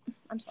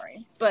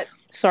sorry, but...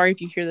 Sorry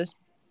if you hear this,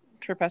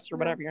 Professor,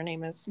 whatever your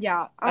name is.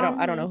 Yeah. I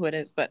don't know who it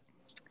is, but...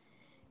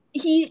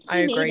 He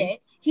made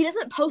it. He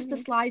doesn't post the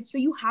slides, so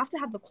you have to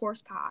have the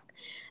course pack.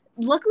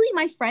 Luckily,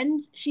 my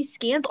friend, she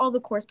scans all the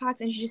course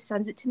packs and she just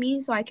sends it to me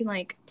so I can,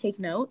 like, take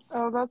notes.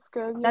 Oh, that's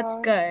good. Yeah. That's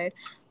good.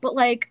 But,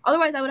 like,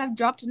 otherwise I would have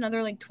dropped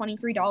another, like,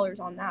 $23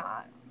 on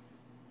that.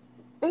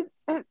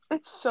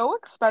 It's so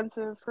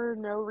expensive for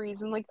no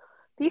reason. Like,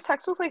 these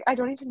textbooks, like, I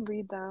don't even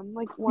read them.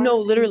 Like, no,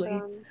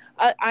 literally.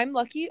 I'm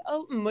lucky.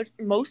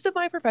 Most of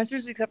my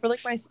professors, except for,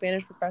 like, my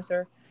Spanish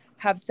professor,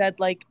 have said,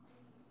 like,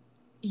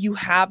 you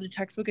have the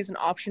textbook as an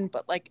option,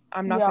 but like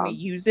I'm not going to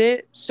use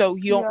it, so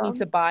you don't need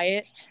to buy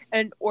it.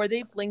 Or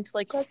they've linked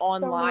like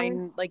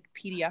online like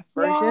PDF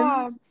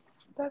versions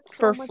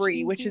for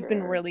free, which has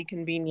been really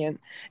convenient.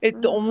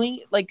 The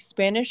only like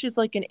Spanish is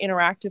like an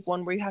interactive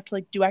one where you have to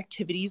like do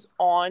activities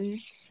on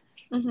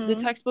the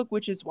textbook,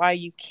 which is why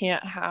you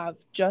can't have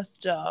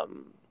just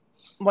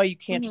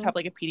just have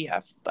like a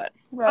PDF. But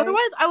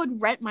otherwise I would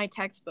rent my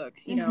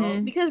textbooks, you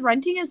know, because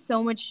renting is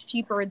so much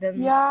cheaper than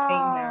paying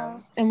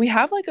them. And we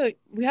have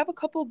a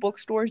couple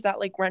bookstores that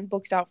like rent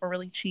books out for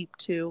really cheap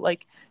too,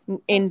 like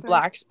in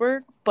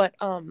Blacksburg. But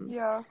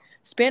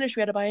Spanish,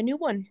 we had to buy a new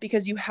one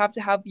because you have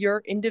to have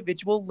your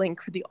individual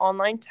link for the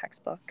online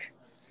textbook.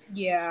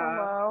 Yeah.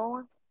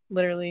 Hello?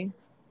 Literally.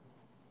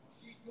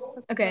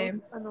 That's okay.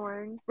 So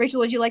annoying. Rachel,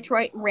 would you like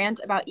to rant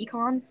about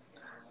econ?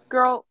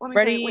 Girl, let me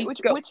tell you. Wait,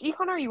 which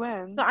econ are you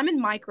in? So I'm in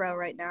micro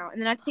right now,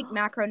 and then I have to take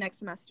macro next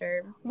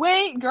semester.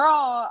 Wait,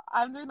 girl,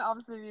 I'm doing the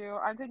opposite of you.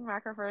 I'm taking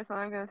macro first, and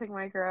I'm gonna take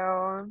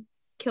micro.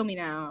 Kill me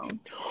now.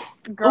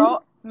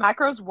 Girl,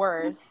 macro's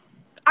worse.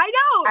 I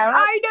know.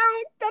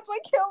 That's why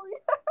kill me.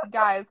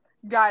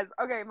 guys.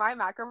 Okay, my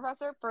macro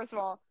professor. First of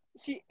all,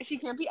 she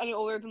can't be any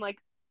older than like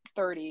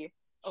 30.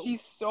 Oh.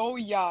 She's so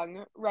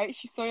young, right?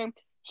 She's so young.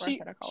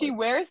 She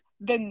wears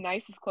the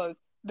nicest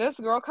clothes. This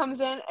girl comes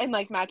in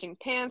like matching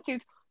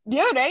pantsuits. The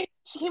other day,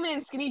 she came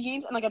in skinny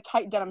jeans and like a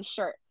tight denim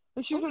shirt.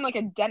 Like she was in like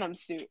a denim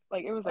suit.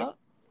 Like it was like,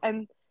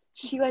 and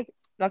she like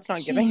that's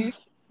not giving.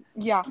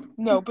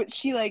 But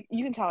she like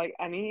you can tell like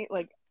any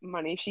like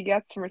money she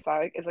gets from her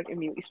side like, is like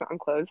immediately spent on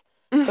clothes.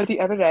 But the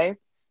other day,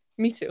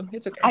 me too.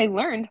 It's okay. I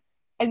learned,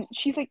 and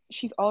she's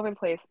all over the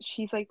place.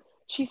 She's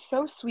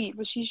so sweet,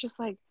 but she's just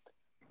like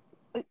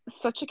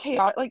such a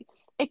chaotic. Like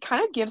it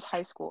kind of gives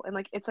high school, and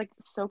like it's like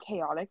so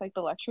chaotic. Like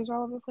the lectures are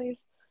all over the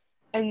place,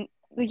 and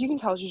like you can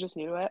tell she's just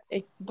new to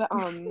it. But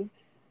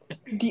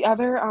the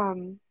other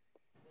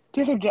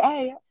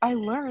day I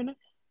learned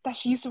that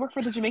she used to work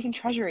for the Jamaican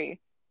Treasury.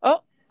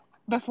 Oh,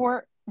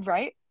 before,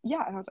 right?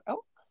 Yeah, and I was like,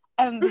 oh,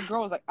 and this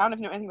girl was like, I don't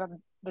even know anything about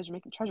the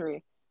Jamaican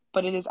Treasury,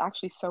 but it is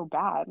actually so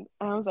bad. And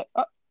I was like,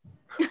 oh.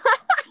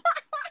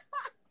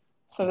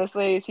 So this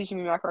lady is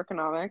teaching me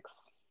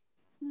macroeconomics.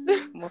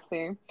 We'll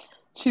see.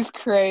 She's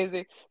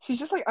crazy. She's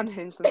just like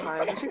unhinged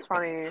sometimes. And she's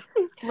funny.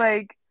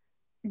 Like,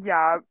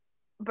 yeah,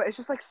 but it's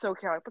just like so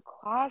chaotic. The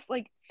class,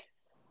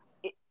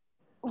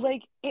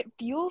 it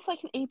feels like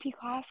an AP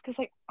class because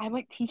like I'm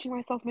like teaching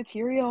myself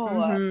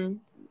material.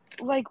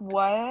 Like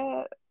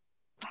what?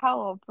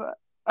 Help.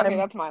 Okay,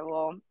 that's my.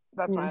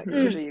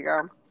 Here you go.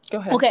 Go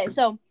ahead. Okay,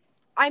 so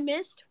I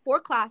missed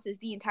 4 classes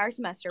the entire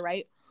semester,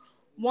 right?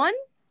 One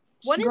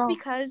is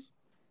because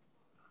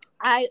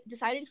I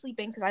decided to sleep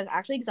in because I was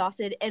actually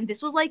exhausted, and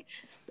this was like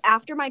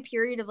after my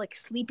period of like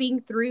sleeping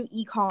through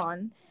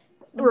econ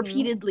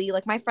repeatedly.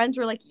 Like my friends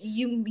were like,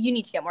 you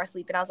need to get more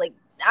sleep, and I was like,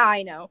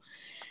 I know.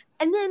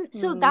 And then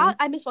so that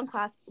I missed 1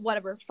 class,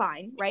 whatever,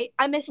 fine, right?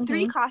 I missed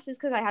 3 classes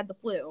because I had the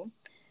flu.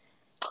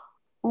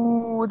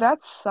 Ooh,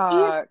 that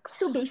sucks.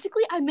 And so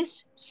basically, I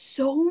missed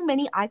so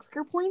many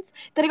iClicker points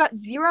that I got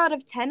 0 out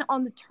of 10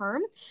 on the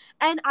term,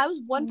 and I was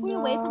 1 point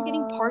away from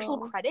getting partial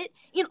credit.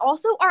 And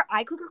also, our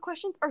iClicker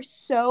questions are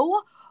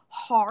so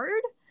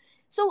hard,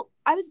 so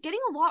I was getting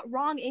a lot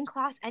wrong in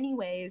class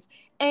anyways,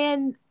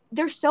 and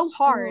they're so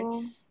hard.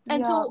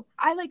 And so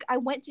I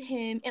went to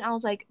him and I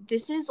was like,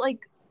 "This is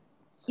like,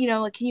 you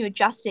know, like, can you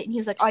adjust it?" And he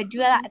was like, "Oh, I do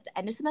that at the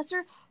end of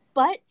semester,"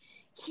 but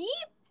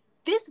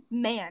this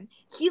man,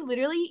 he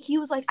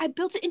was like, "I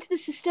built it into the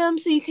system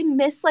so you can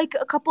miss like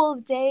a couple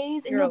of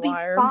days and you'll be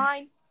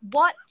fine."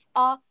 What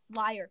a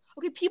liar.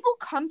 Okay, people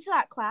come to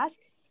that class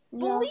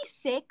fully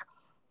sick,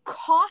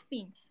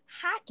 coughing,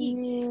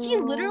 hacking. He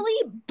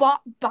literally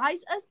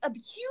buys us a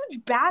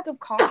huge bag of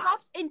cough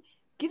drops and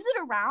gives it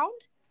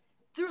around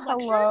through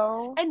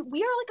lecture. And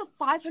we are like a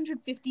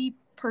 550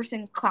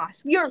 person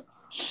class. We are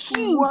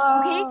huge,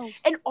 okay?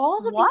 And all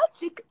of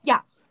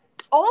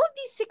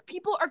these sick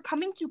people are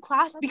coming to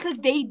class because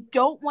they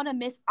don't want to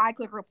miss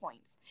iClicker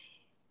points.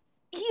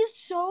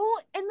 He's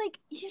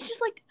just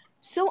like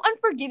so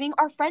unforgiving.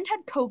 Our friend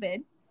had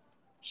COVID.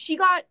 She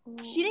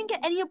didn't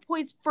get any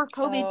points for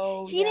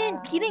COVID. He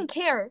didn't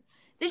care.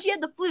 Then she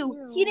had the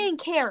flu. He didn't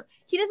care.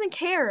 He doesn't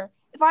care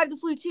if I have the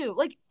flu too.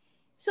 Like,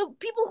 so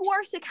people who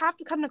are sick have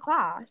to come to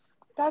class.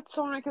 That's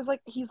so annoying because like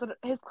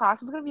his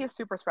class is gonna be a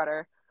super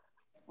spreader.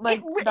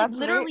 Like that's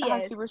literally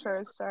how super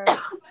spreaders start.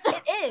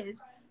 It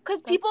is.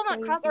 Because people in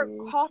that class are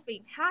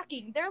coughing,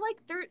 hacking.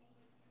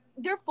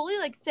 They're fully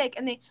like sick,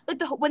 and they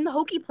like when the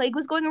Hokie plague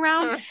was going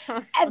around,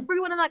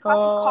 everyone in that class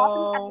was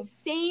coughing at the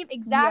same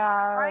exact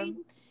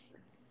time.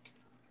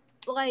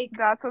 Like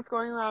that's what's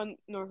going around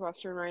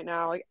Northwestern right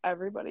now. Like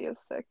everybody is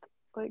sick.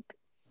 Like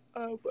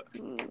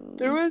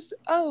there was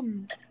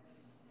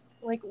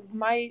like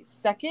my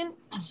second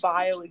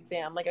bio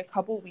exam like a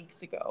couple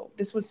weeks ago.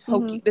 This was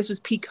Hokie. This was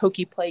peak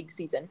Hokie plague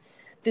season.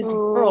 This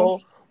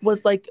girl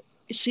was like.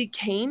 She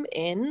came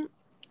in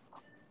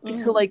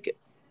to like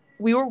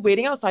we were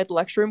waiting outside the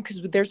lecture room because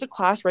there's a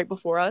class right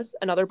before us,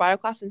 another bio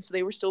class, and so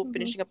they were still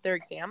finishing up their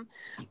exam.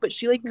 But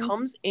she like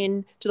comes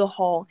in to the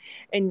hall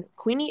and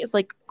Queenie is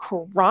like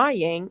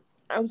crying.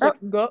 I was like,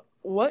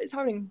 what is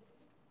happening?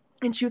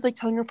 And she was like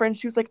telling her friends,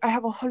 she was like, I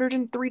have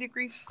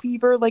 103-degree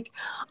fever, like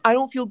I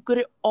don't feel good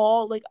at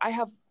all, like I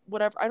have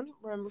whatever. I don't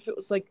remember if it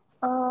was like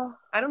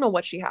I don't know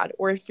what she had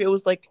or if it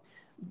was like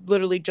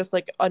literally just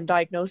like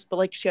undiagnosed, but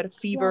like she had a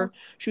fever.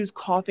 She was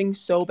coughing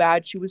so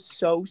bad, she was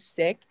so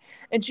sick,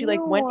 and she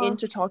like went in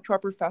to talk to our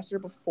professor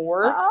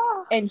before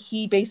and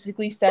he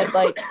basically said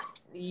like,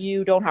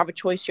 you don't have a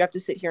choice, you have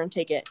to sit here and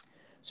take it.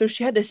 So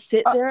she had to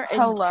sit there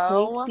and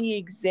take the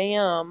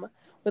exam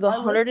with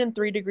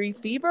 103-degree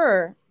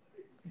fever,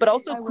 but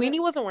also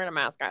Queenie wasn't wearing a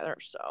mask either,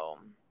 so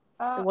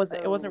it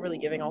wasn't really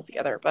giving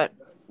altogether. But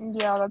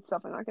yeah, that's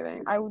definitely not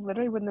giving. I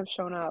literally wouldn't have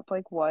shown up.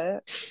 Like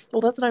what?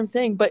 Well, that's what I'm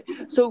saying. But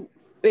so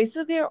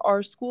basically at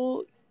our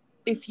school,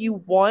 if you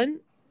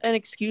want an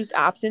excused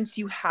absence,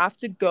 you have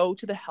to go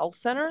to the health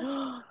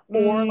center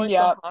or like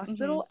the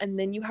hospital, and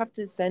then you have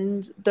to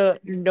send the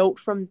note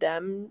from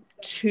them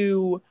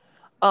to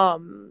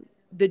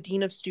the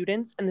dean of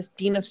students, and this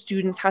dean of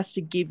students has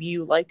to give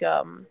you like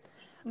a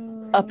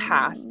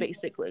pass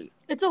basically.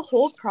 It's a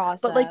whole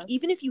process. But like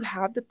even if you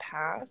have the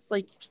pass,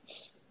 like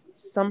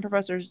some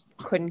professors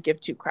couldn't give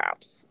two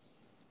craps.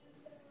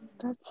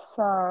 That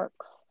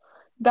sucks.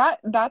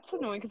 That's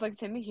annoying because like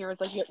same thing here is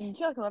like you need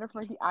to like a letter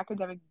from like the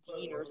academic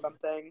dean or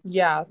something.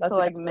 Yeah, that's to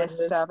like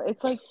miss stuff.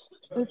 It's like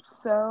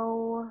it's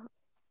so.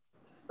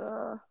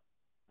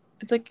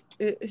 It's like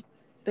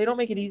they don't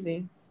make it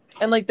easy,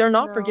 and like they're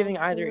not forgiving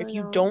either. If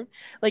you don't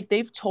like,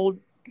 they've told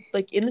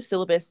like in the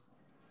syllabus,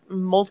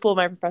 multiple of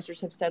my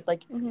professors have said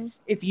like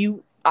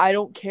I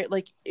don't care,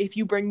 like if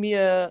you bring me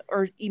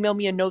or email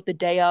me a note the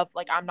day of,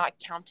 like I'm not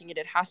counting it.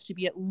 It has to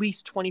be at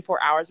least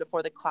 24 hours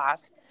before the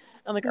class.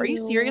 I'm like, are you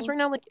serious right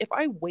now? Like if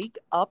I wake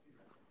up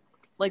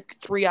like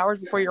 3 hours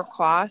before your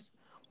class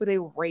with a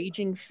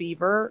raging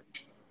fever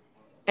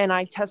and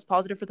I test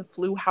positive for the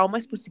flu, how am I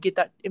supposed to get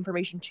that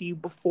information to you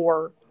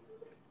before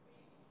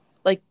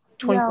like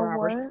 24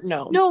 hours?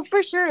 No,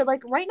 for sure.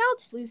 Like right now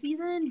it's flu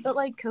season, but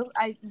like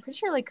I'm pretty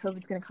sure like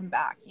COVID's gonna come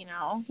back, you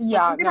know?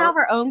 Yeah, like, we're gonna have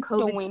our own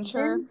COVID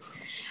season.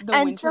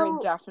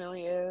 It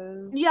definitely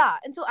is. Yeah,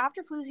 and so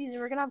after flu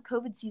season we're gonna have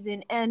COVID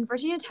season, and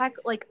Virginia Tech,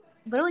 like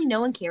literally no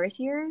one cares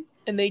here.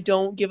 And they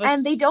don't give us.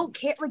 And they don't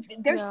care. Like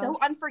they're so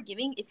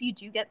unforgiving if you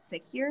do get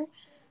sick here.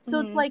 So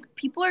it's like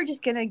people are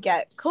just gonna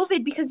get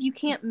COVID because you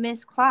can't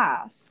miss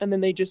class. And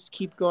then they just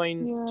keep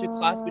going to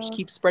class, which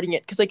keeps spreading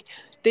it. Because like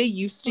they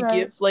used to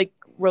give like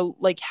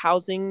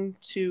housing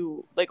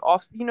to like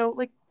off, you know,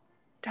 like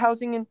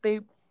housing, and they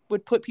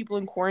would put people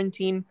in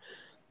quarantine.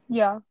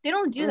 Yeah, they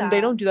don't do that.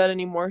 They don't do that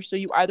anymore. So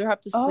you either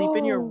have to sleep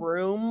in your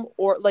room,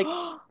 or like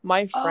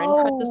my friend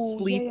had to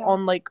sleep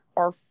on like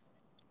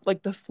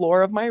the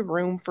floor of my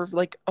room for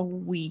like a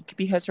week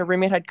because her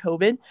roommate had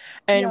COVID.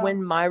 And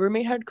when my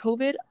roommate had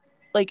COVID,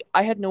 like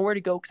I had nowhere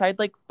to go because I had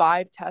like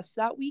 5 tests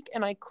that week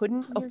and I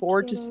couldn't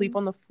afford to sleep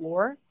on the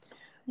floor.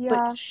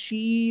 But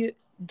she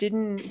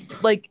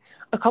didn't like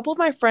a couple of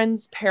my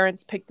friends'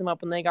 parents picked them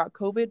up when they got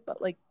COVID,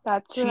 but like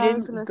she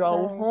didn't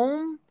go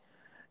home.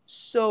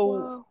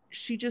 So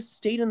she just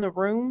stayed in the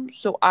room.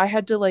 So I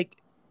had to like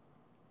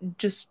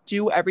just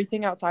do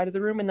everything outside of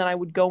the room, and then I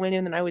would go in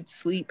and then I would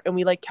sleep, and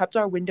we like kept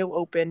our window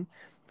open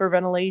for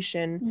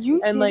ventilation.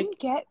 You and didn't like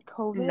get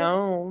COVID?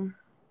 No.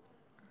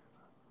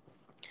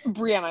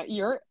 Brianna,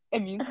 your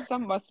immune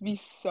system must be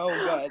so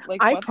good.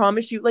 Like I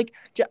promise you, like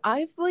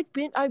I've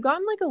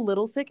gotten like a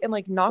little sick, and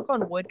like knock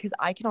on wood because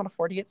I cannot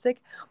afford to get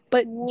sick,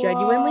 but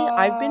genuinely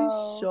I've been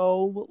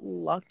so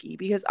lucky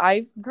because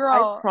I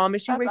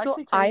promise you, Rachel,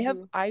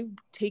 I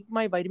take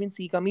my vitamin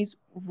C gummies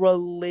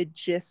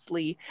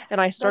religiously,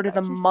 and I started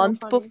a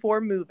month before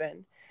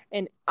moving.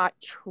 And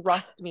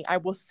trust me, I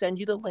will send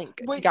you the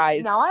link. Wait,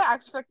 guys. Now I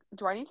actually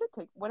do I need to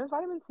take, what does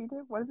vitamin C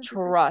do? What is it?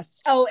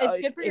 Trust. Oh, it's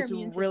good for your immune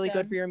system. It's really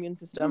good for your immune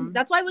system.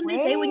 That's why when they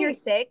say when you're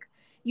sick,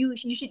 you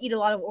should eat a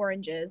lot of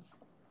oranges.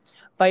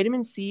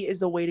 Vitamin C is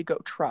the way to go.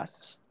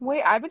 Trust.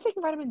 Wait, I've been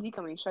taking vitamin D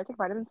gummies. Should I take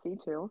vitamin C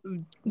too?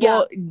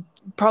 Well,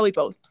 probably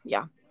both.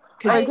 Yeah.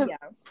 Because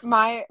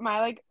my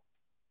like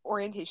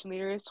orientation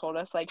leaders told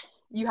us like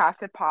you have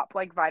to pop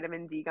like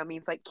vitamin D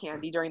gummies like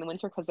candy during the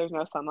winter because there's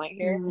no sunlight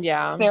here.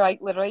 Yeah. So they're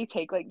like literally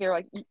take like they're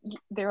like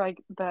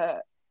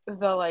the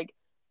like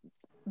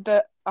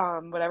the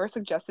whatever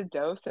suggested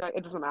dose. Like,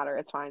 it doesn't matter.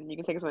 It's fine. You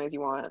can take as many as you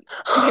want.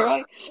 They're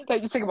like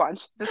just take a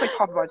bunch. Just like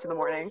pop a bunch in the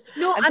morning.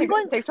 No,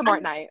 and take some more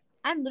at night.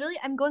 I'm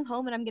going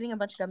home and I'm getting a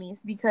bunch of gummies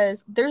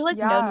because there's like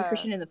no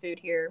nutrition in the food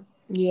here.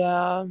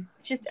 Yeah.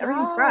 It's just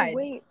everything's fried.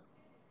 Wait.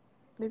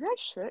 Maybe I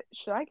should.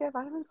 Should I get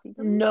vitamin C?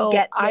 No,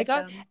 get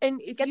them. And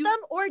if get them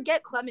or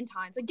get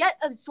clementines. Like get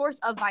a source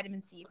of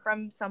vitamin C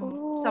from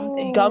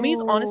something.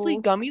 Gummies, honestly,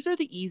 gummies are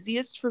the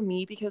easiest for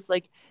me because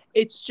like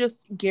it's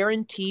just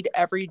guaranteed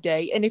every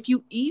day. And if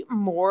you eat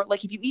more,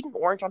 like if you eat an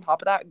orange on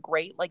top of that,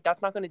 great. Like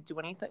that's not going to do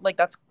anything. Like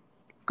that's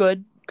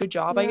good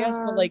job, I guess.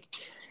 But like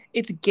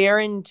it's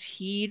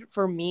guaranteed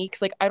for me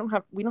because like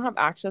we don't have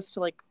access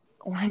to like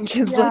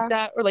oranges like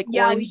that or like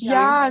orange.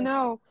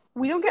 No.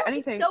 We don't get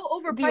anything. It's so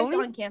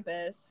overpriced on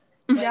campus.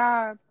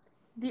 Like,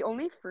 the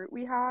only fruit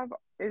we have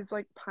is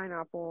like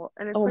pineapple,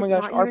 and it's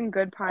not even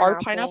good pineapple. Our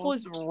pineapple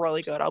is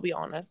really good. I'll be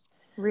honest.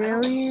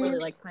 Really? I don't really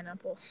like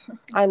pineapples.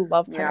 I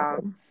love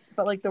pineapple,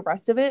 but like the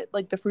rest of it,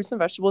 like the fruits and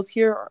vegetables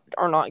here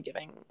are not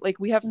giving. Like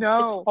we have, it's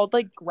called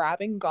like grab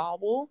and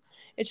gobble.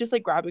 It's just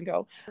like grab and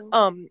go.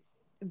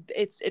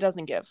 It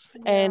doesn't give,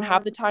 and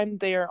half the time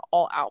they're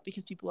all out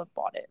because people have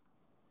bought it.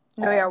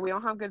 No, we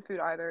don't have good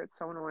food either. It's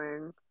so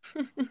annoying.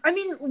 I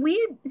mean, we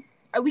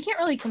can't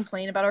really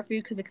complain about our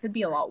food because it could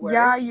be a lot worse.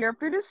 Yeah, your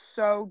food is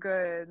so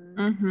good.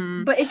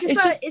 Mm-hmm. But it's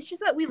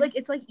just that we like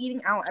it's like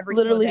eating out every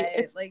single day.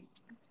 It's like,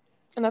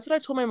 and that's what I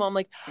told my mom.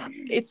 Like,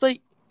 it's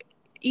like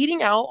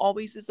eating out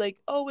always is like,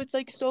 oh, it's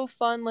like so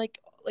fun, like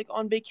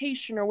on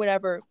vacation or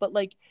whatever. But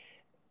like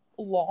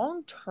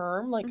long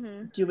term, like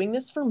doing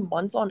this for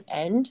months on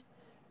end,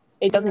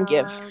 it doesn't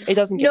give. It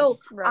doesn't give. No,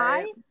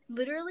 right. I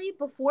literally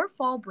before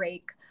fall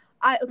break.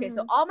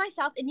 So all my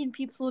South Indian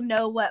peeps will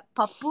know what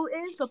pappu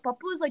is, but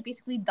pappu is like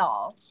basically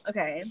dal,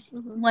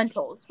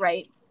 lentils,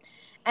 right?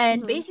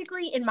 And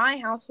basically in my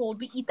household,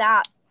 we eat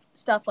that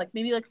stuff like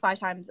maybe like 5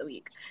 times a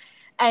week.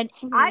 And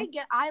I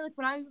like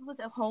when I was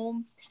at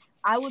home,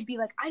 I would be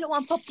like, I don't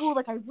want pappu,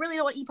 like I really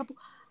don't want to eat pappu.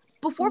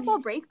 Before fall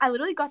break, I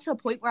literally got to a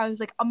point where I was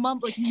like, Mom,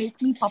 like make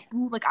me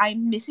pappu, like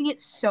I'm missing it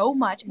so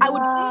much. I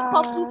would eat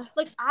pappu,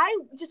 like I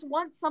just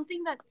want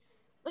something that.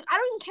 Like, I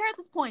don't even care at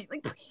this point.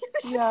 Like,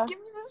 please just give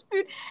me this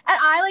food. And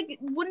I, like,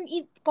 wouldn't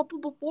eat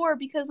pappu before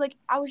because, like,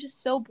 I was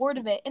just so bored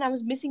of it. And I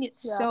was missing it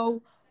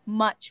so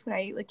much when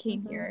I, like,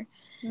 came here.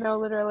 No,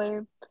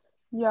 literally.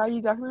 Yeah,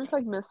 you definitely just,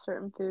 like, miss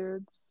certain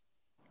foods.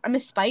 I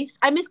miss spice.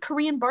 I miss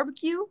Korean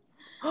barbecue.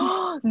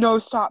 No,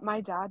 stop.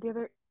 My dad the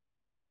other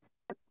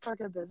for like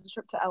a business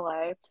trip to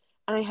LA.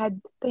 And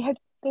they had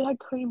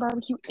Korean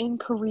barbecue in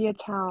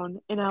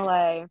Koreatown in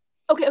LA.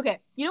 Okay.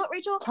 You know what,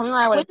 Rachel? Tell me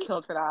why I would have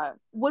killed for that.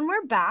 When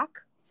we're back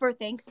for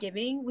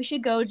Thanksgiving, we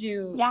should go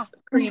do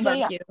Korean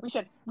barbecue.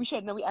 We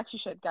should. No, we actually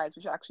should, guys.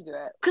 We should actually do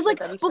it. Because like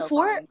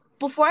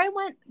before I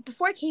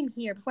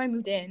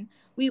moved in,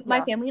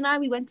 my family and I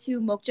went to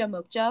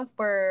Mokja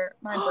for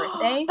my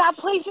birthday. That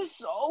place is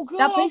so good.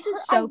 That place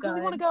is so good. I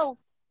really want to go.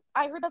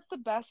 I heard that's the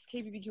best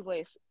KBBQ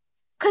place.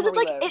 Because it's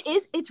like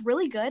it's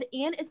really good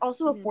and it's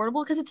also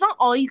affordable because it's not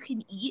all you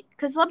can eat.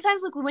 Because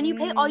sometimes like when you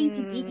pay all you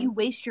can eat, you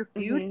waste your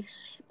food.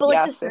 But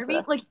like the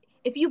serving, like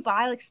if you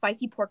buy like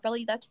spicy pork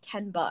belly, that's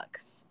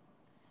 $10.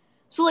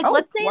 So like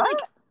let's say like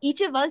each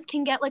of us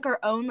can get like our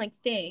own like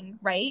thing,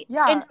 right?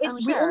 Yeah.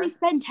 And we only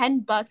spend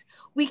 $10.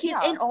 We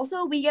can and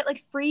also we get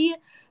like free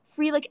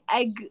like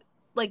egg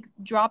like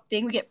drop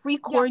thing. We get free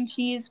corn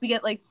cheese. We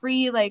get like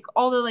free like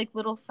all the like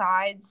little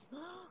sides.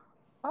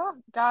 Oh,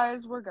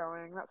 guys, we're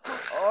going. That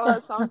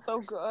sounds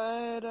so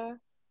good. That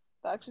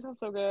actually sounds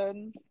so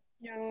good.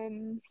 Yeah,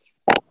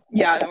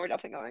 no, we're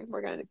definitely going.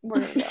 We're gonna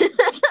go.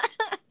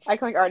 I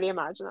can like already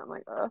imagine that. I'm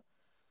like,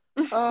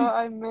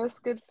 I miss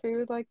good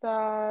food like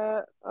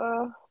that.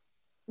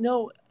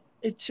 No,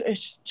 it's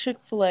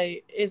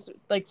Chick-fil-A is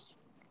like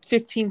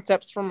 15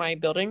 steps from my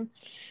building,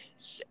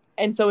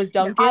 and so is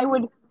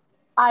Dunkin'.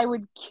 I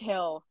would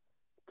kill.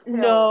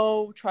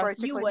 No,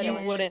 trust me, you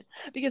wouldn't.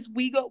 Because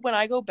when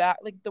I go back,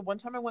 like the one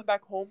time I went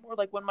back home, or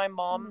like when my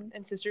mom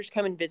and sisters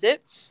come and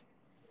visit,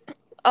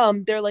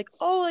 they're like,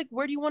 oh, like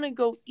where do you want to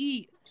go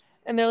eat?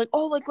 And they're like,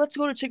 oh, like let's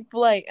go to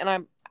Chick-fil-A. And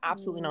I'm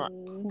absolutely not.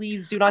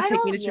 Please do not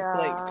take me to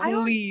Chick-fil-A.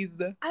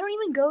 Please. I don't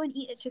even go and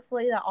eat at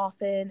Chick-fil-A that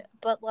often,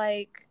 but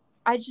like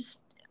I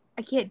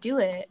can't do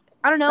it.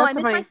 I don't know. I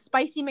miss my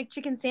spicy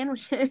McChicken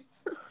sandwiches.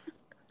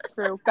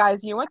 True.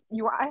 Guys, you know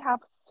what I have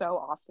so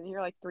often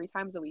here, like 3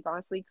 times a week,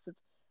 honestly, because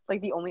it's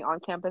like the only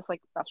on-campus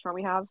like restaurant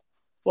we have.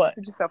 What?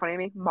 Which is so funny to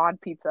me. Mod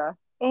Pizza.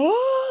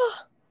 Oh.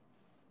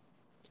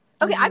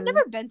 Okay, I've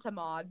never been to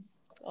Mod.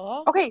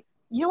 Oh. Okay,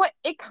 you know what?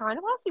 It kind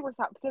of honestly works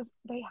out because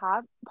they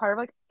have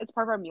it's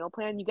part of our meal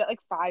plan. You get like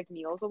 5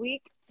 meals a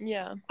week.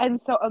 Yeah. And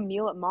so a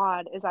meal at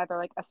Mod is either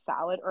like a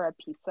salad or a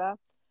pizza.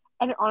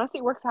 And it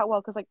honestly works out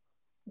well because like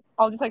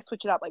I'll just like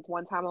switch it up. Like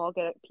one time I'll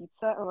get a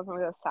pizza and one time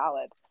I'll get a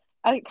salad.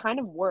 And it kind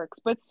of works,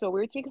 but it's so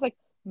weird to me because like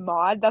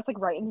Mod, that's like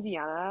right in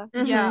Vienna.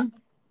 Yeah.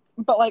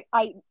 But like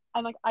I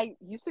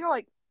used to go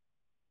like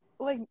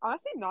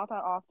honestly not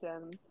that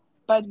often,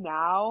 but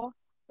now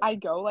I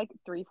go like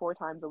 3-4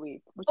 times a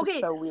week, which is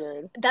so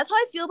weird. That's how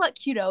I feel about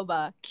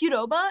Qdoba.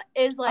 Qdoba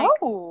is like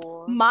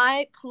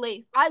my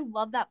place. I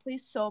love that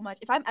place so much.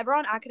 If I'm ever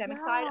on academic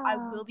side, I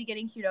will be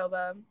getting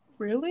Qdoba.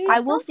 Really? I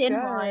will stand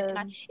in line.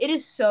 And it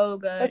is so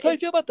good. That's how I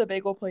feel about the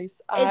bagel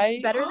place.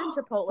 It's better than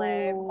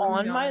Chipotle.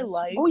 On my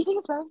life. Oh, you think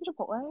it's better than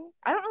Chipotle?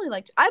 I don't really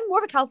like I'm more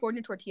of a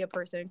California tortilla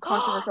person.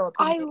 Controversial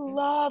opinion.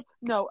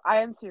 I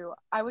am too.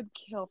 I would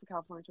kill for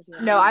California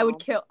tortilla. No, I would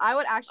kill. I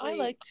would actually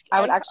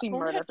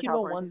murder for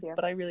California once,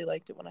 but I really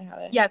liked it when I had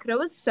it. Yeah, Qdoba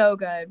was so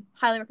good.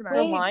 Highly recommend.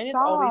 The line is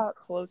always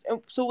closed.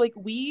 So like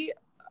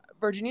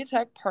Virginia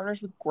Tech partners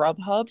with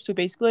Grubhub, so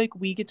basically like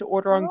we get to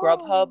order on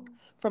Grubhub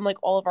from like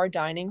all of our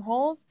dining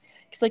halls,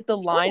 because like the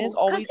line is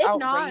always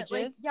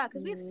outrageous.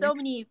 Because we have so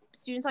many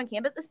students on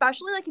campus,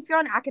 especially like if you're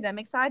on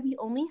academic side, we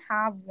only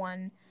have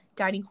one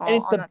dining hall, and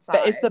it's that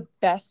side. It's the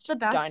best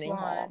dining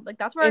hall. Like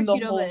that's where our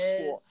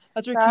Qdoba is.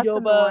 That's where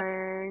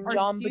Qdoba,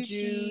 Jamba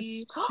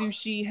Juice,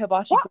 sushi,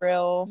 hibachi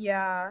grill,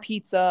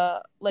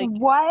 pizza. Like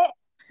what?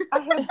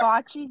 A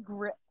hibachi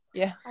grill.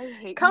 Yeah. I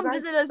hate. Come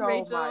visit us,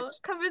 Rachel. Much.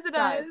 Come visit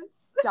us.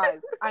 Guys,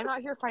 I'm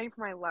out here fighting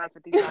for my life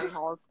at these dining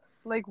halls.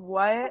 Like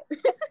what?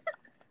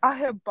 A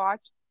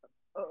hibachi.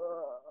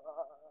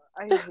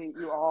 I hate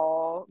you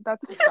all. That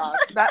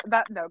sucks.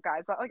 No,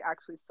 guys, that like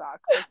actually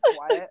sucks.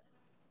 Like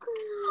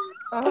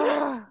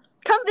what?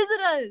 Come visit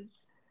us.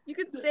 You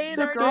can stay in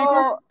our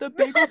bagel. The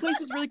bagel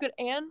place is really good,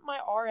 and my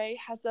RA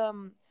has a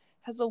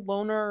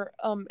loaner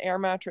air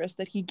mattress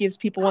that he gives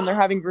people when they're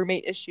having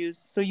roommate issues.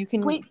 So you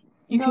can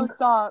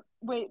stop.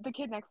 Wait, the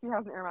kid next to you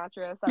has an air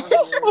mattress. That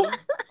was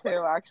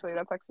too. Actually,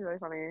 that's actually really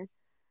funny.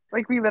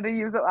 Like we literally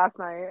used it last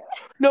night.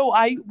 No,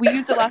 we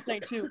used it last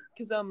night too,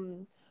 because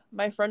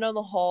my friend on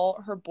the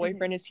hall, her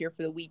boyfriend is here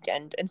for the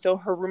weekend, and so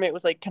her roommate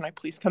was like, "Can I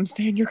please come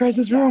stay in your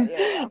guys' room?"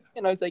 Yeah.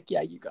 And I was like,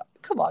 "Yeah, you got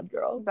it. Come on,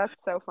 girl."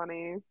 That's so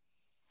funny.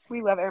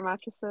 We love air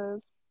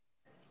mattresses.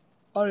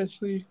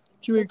 Honestly,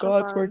 doing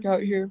God's work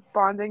out here.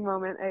 Bonding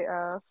moment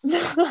AF.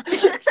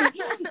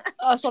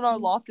 Us on our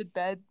lofted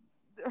beds,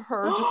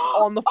 her just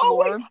on the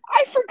floor. Oh, wait,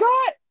 I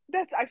forgot.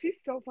 That's actually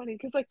so funny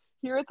because like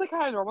here it's like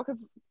kind of normal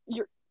because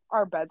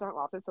our beds aren't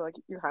lofted, so like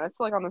you're kind of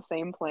still like on the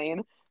same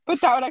plane. But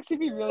that would actually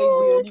be really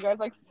weird. You guys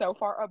like so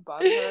far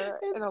above her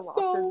in a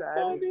lofted bed.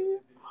 Funny.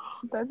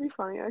 That'd be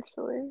funny,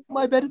 actually.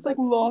 My bed is like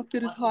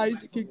lofted as high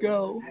as it could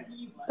go.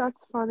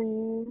 That's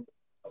funny.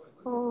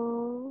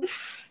 Oh.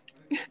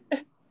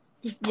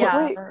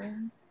 Yeah. Wait.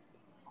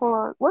 Hold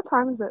on. What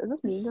time is it? Is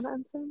this meeting gonna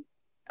end soon?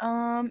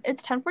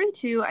 It's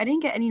 10:42. I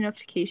didn't get any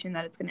notification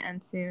that it's gonna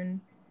end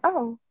soon.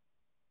 Oh.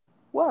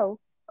 Whoa.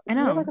 I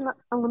know. You have like an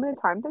unlimited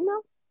time thing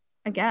now?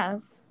 I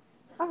guess.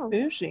 Oh.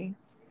 Bougie.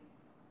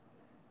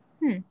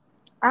 I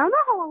don't know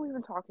how long we've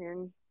been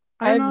talking.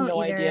 I have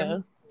no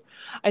idea.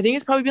 I think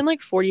it's probably been like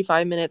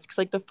 45 minutes because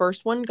like the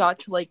first one got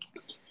to like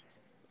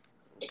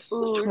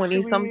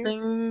 20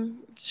 something.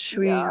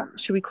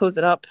 Should we close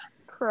it up?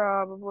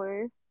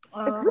 Probably. It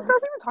doesn't feel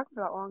like we've been talking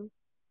for that long.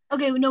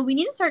 Okay, no, we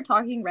need to start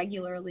talking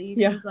regularly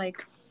because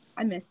like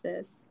I miss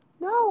this.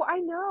 No, I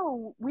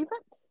know.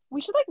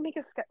 We should like make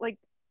a like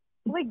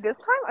this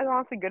time is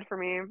honestly good for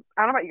me. I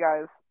don't know about you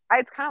guys.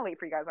 It's kind of late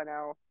for you guys, I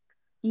know.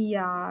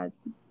 Yeah.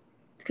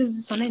 Because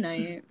it's Sunday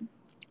night.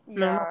 Yeah.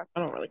 No, I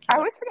don't really care. I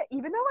always forget,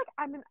 even though like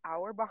I'm an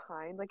hour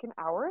behind, like an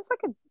hour is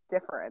like a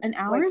difference. An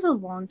hour is a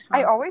long time.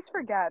 I always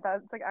forget that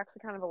it's like actually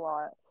kind of a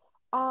lot.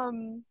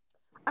 I'm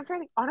trying to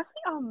think. Honestly,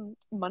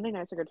 Monday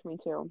nights are good for me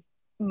too.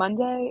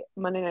 Monday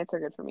nights are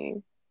good for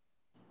me.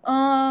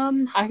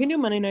 I can do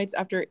Monday nights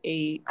after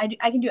 8. I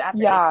can do after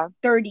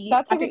 8:30.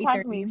 That's a good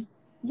time for me.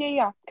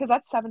 Yeah, because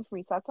that's 7 for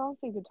me, so that's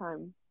honestly a good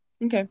time.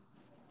 Okay.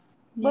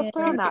 Let's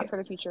plan on that for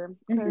the future.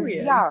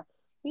 Yeah,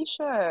 we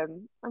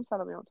should. I'm sad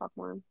that we don't talk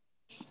more.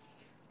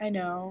 I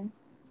know.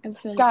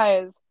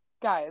 Guys.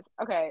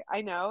 Okay,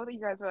 I know that you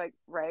guys were like,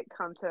 right,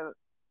 come to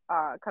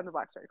come to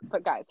Blacksburg.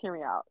 But guys, hear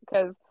me out,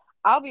 because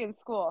I'll be in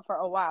school for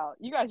a while.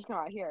 You guys should come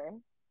out here.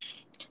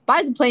 Buy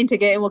us a plane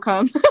ticket and we'll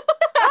come.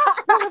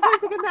 Plane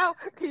ticket now.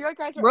 Can you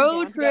guys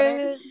road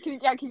trip? Can you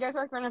guys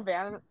rent a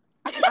van?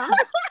 I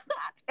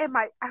don't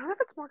know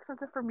if it's more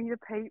expensive for me to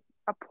pay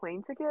a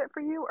plane ticket for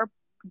you or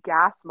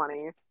gas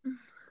money.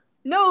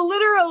 No,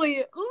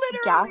 literally.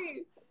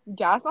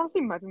 Gas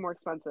honestly might be more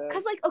expensive.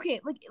 Cause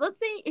let's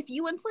say if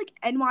you went to like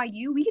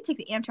NYU, we could take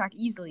the Amtrak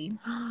easily.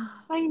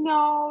 I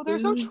know.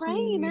 There's no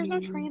train. There's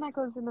no train that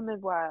goes in the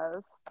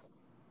Midwest.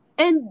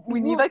 And we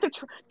need like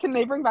can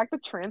they bring back the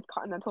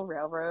Transcontinental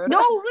Railroad? No,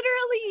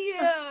 literally.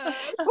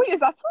 Wait, is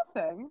that still a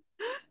thing?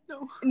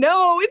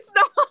 No, it's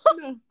not.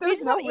 No.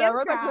 There's no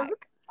railroad that goes.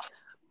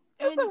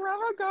 Does the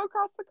railroad go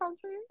across the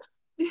country?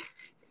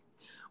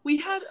 We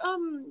had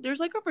there's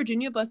like a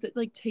Virginia bus that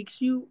like takes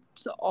you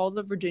to all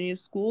the Virginia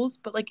schools,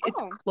 but like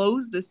it's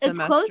closed this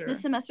semester. It's closed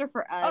this semester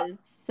for us,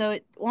 so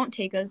it won't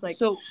take us like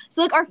so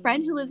like our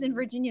friend who lives in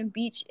Virginia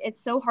Beach,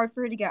 it's so hard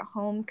for her to get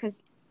home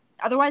because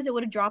otherwise it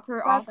would have dropped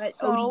her off at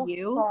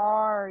ODU.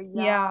 Far,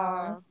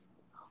 yeah.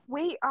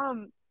 Wait,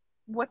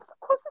 what's the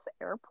closest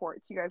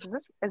airport to you guys?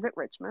 Is it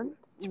Richmond?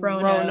 It's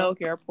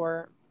Roanoke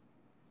Airport.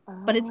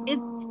 But it's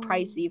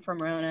pricey from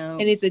Roanoke.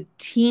 And it's a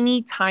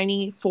teeny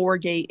tiny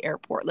 4-gate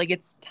airport. Like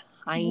it's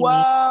tiny.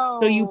 Whoa.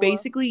 So you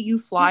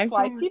fly from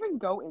flights even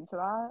go into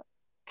that?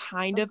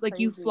 Kind of like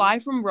crazy. You fly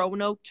from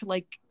Roanoke to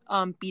like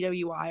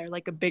BWI or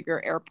like a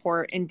bigger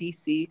airport in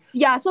DC.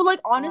 Yeah, so like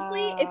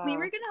honestly, if we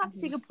were gonna have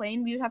to take a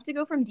plane, we would have to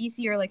go from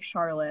DC or like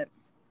Charlotte.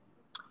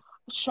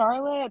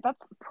 Charlotte,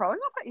 that's probably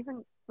not that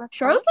even.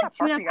 Charlotte's like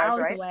 2.5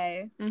 hours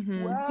away.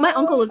 Mm-hmm. Whoa, my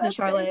uncle lives in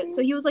Charlotte, crazy.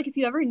 So he was like, if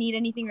you ever need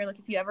anything or like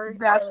if you ever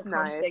that's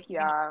nice, sick,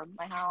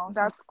 my house.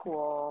 That's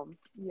cool.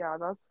 Yeah,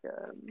 that's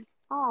good.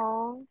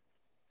 Oh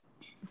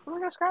my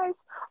gosh, guys.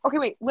 Okay,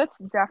 wait. Let's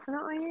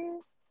definitely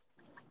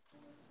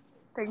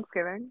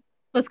Thanksgiving.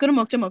 Let's go to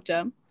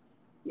Mokta.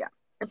 Yeah,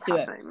 let's do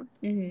happening.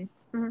 It.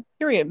 Mm-hmm.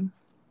 Period.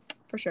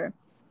 For sure.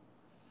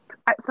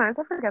 Sometimes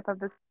I forget that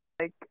this is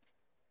like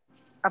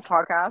a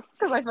podcast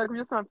because I feel like we're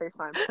just on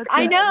FaceTime.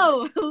 I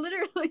know,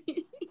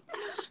 literally.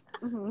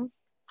 Mm-hmm.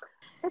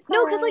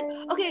 No, because like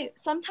okay,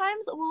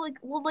 sometimes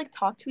we'll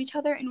talk to each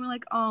other and we're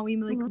like, oh, we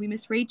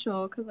miss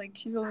Rachel because like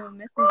she's a little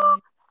missing.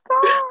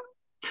 Stop.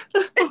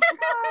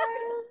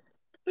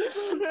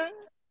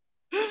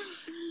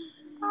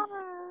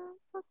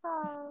 So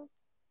sad.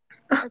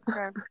 It's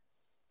okay.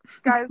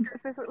 Guys,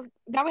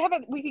 now we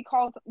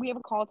have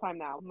a call time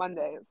now.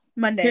 Mondays.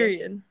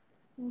 Period.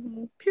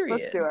 Mm-hmm. Period.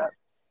 Let's do it.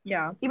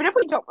 Yeah. Even if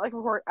we don't like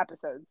record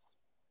episodes.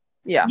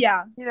 Yeah.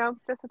 Yeah. You know,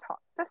 just to talk,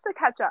 just to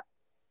catch up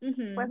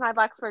with my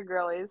Blacksburg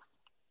girlies.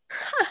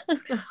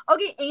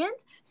 Okay, and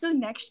so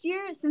next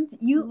year, since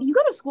you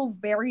go to school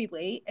very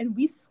late and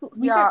we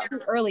start school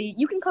early,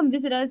 you can come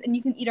visit us and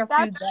you can eat our food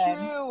then. That's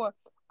true.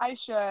 I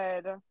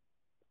should.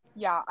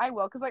 Yeah, I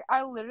will. Because, like,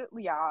 I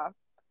literally,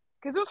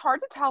 because it was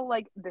hard to tell,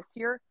 like, this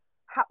year,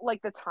 how,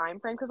 like, the time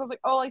frame. Because I was like,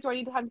 oh, like, do I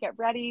need time to get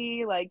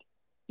ready? Like,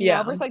 you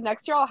know, versus, like,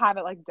 next year I'll have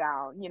it, like,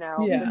 down, you know,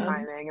 the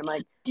timing. And,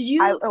 like,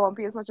 it won't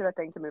be as much of a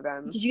thing to move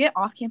in. Did you get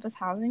off-campus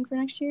housing for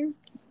next year?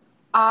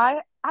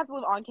 I have to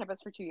live on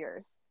campus for 2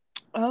 years.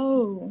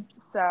 Oh.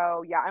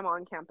 So, yeah, I'm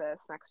on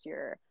campus next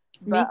year.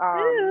 But,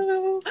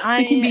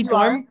 me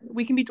too.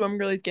 We can be dorm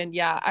girlies again.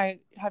 Yeah, I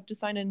have to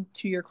sign a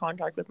 2-year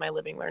contract with my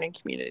living learning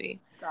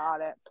community.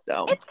 Got it.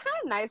 So it's kind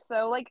of nice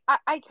though. Like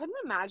I couldn't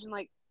imagine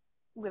like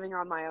living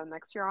on my own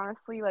next year.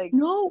 Honestly, like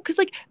no, because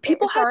like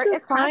people had to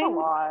sign. A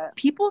lot.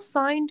 People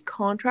signed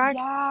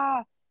contracts.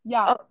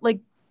 Yeah. Like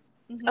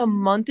a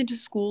month into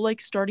school, like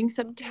starting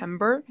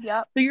September.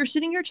 Yep. So you're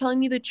sitting here telling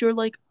me that you're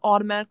like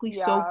automatically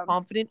so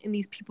confident in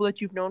these people that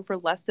you've known for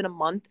less than a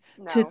month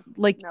to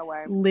like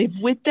live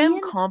with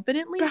them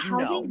confidently.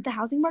 The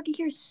housing market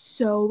here is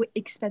so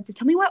expensive.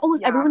 Tell me why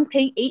almost everyone's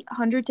paying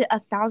 $800 to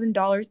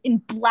 $1,000 in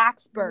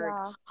Blacksburg.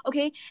 Yeah.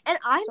 Okay, and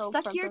I'm so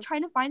stuck here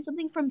trying to find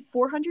something from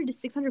 $400 to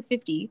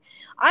 $650.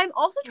 I'm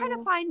also trying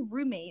to find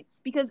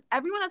roommates because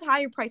everyone has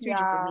higher price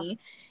ranges than me.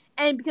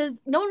 And because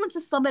no one wants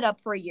to slum it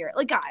up for a year.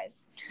 Like,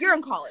 guys, you're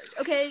in college,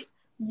 okay?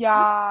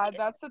 Yeah,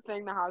 that's the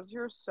thing. The houses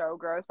here are so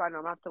gross, but I know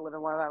I'm going to have to live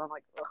in one of them. I'm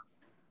like, ugh.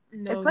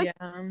 No, it's like,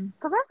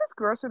 sometimes it's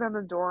grosser than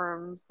the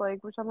dorms,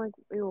 like, which I'm like,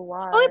 ew,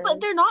 why? Oh,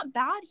 but they're not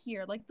bad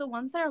here. Like, the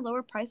ones that are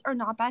lower price are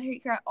not bad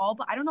here at all,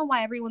 but I don't know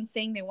why everyone's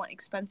saying they want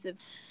expensive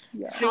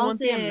houses. They want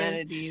the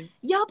amenities.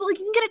 Yeah, but, like,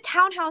 you can get a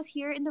townhouse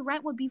here, and the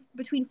rent would be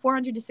between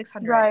 $400 to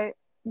 $600. Right.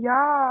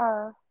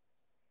 Yeah.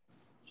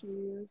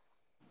 Jeez.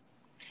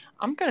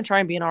 I'm going to try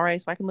and be an RA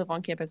so I can live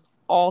on campus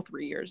all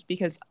 3 years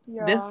because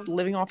this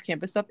living off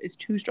campus stuff is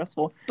too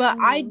stressful. But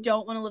I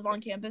don't want to live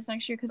on campus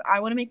next year because I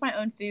want to make my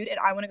own food and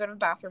I want to go to the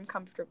bathroom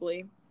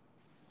comfortably.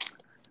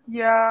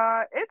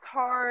 Yeah, it's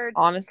hard.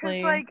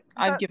 Honestly, like,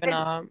 I've given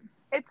up.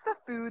 It's the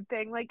food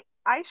thing. Like,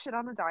 I shit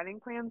on the dining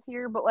plans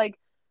here, but, like,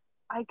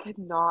 I could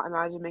not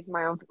imagine making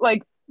my own food.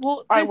 Like,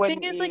 well, the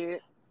thing is,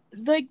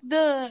 like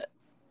the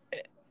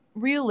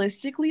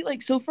realistically,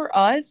 like, so for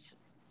us,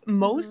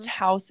 most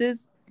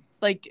houses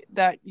like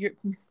that your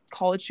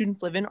college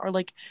students live in are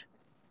like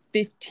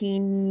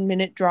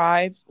 15-minute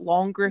drive,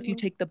 longer if you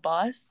Mhm. take the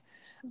bus.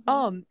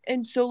 Mhm.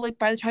 And so like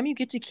by the time you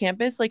get to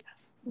campus, like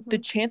the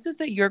chances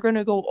that you're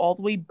gonna go all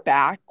the way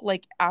back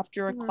like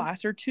after a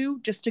class or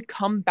two just to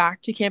come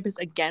back to campus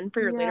again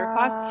for your later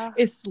class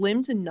is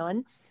slim to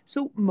none.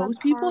 So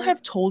most people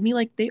have told me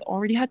like they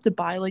already had to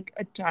buy like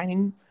a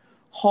dining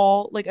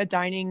hall, like a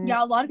dining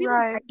a lot of people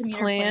Right.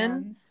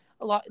 plan.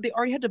 They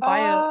already had to buy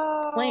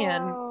a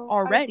plan I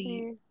already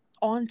see.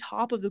 on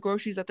top of the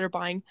groceries that they're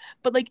buying.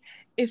 But like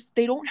if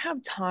they don't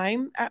have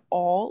time at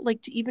all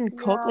like to even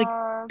cook, like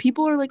Yeah.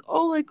 people are like,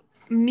 oh, like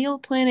meal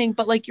planning,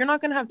 but like you're not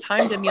gonna have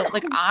time to meal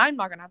like I'm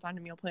not gonna have time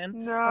to meal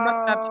plan. No. I'm not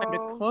gonna have time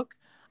to cook.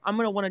 I'm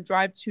gonna want to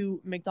drive to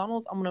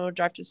McDonald's. I'm gonna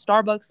drive to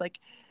Starbucks. Like,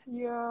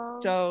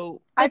 Yeah.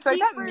 so I feel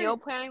like that meal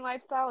planning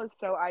lifestyle is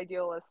so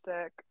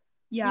idealistic.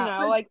 Yeah.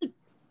 You know, like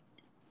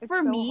it's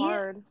for so me,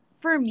 hard.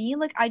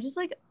 like I just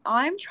like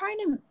I'm trying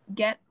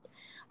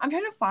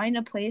to find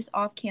a place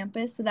off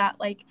campus so that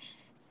like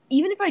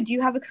even if I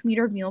do have a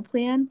commuter meal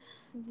plan,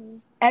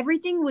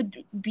 everything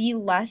would be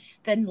less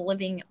than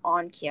living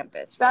on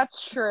campus.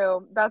 That's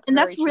true.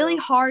 That's really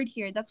hard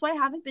here. That's why I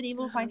haven't been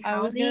able to find housing.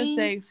 I was gonna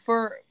say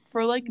for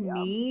like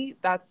me,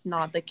 that's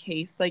not the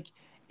case. Like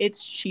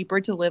it's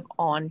cheaper to live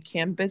on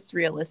campus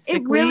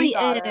realistically. It really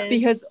is.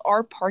 Because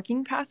our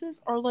parking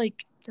passes are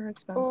like they're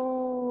expensive.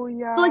 Oh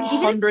yeah. So like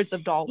hundreds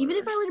of dollars. Even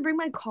if I were to bring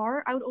my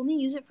car, I would only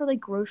use it for like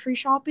grocery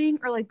shopping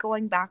or like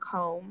going back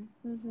home.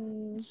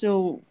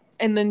 So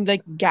and then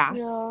like gas.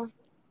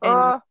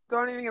 Yeah.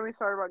 Don't even get me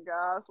started about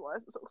gas. Why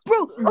is it so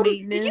expensive? Bro,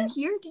 okay, did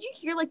you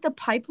hear like the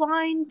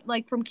pipeline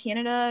like from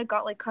Canada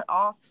got like cut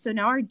off, so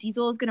now our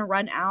diesel is gonna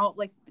run out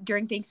like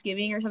during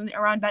Thanksgiving or something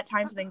around that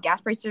time, so then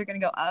gas prices are gonna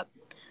go up.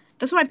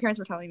 That's what my parents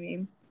were telling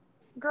me.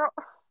 Girl,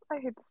 I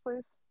hate this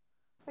place.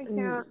 I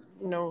can't.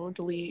 No,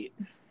 delete.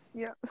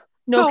 Yeah.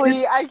 No,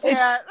 delete. I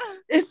can't.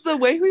 It's the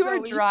way we were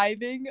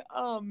driving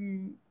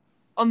on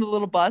the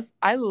little bus.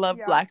 I love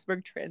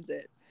Blacksburg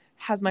Transit.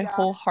 Has my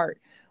whole heart.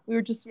 We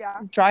were just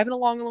driving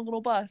along on a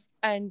little bus,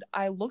 and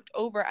I looked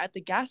over at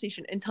the gas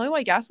station, and tell me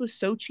why gas was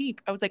so cheap.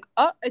 I was like,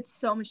 oh, it's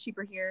so much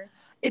cheaper here.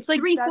 It's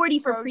like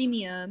 $3.40 for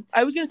premium.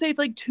 I was gonna say it's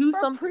like two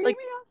something. Like,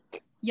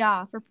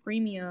 yeah, for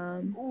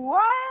premium.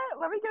 What?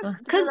 Let me get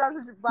because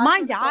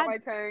my dad. My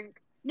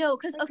tank. No,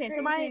 because okay,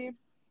 so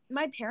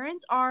my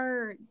parents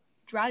are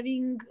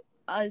driving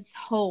us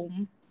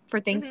home for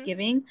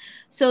Thanksgiving,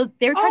 so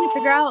they're trying to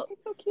figure out.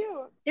 It's so cute.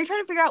 They're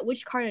trying to figure out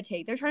which car to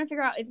take. They're trying to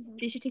figure out if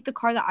they should take the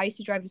car that I used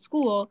to drive to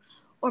school,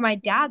 or my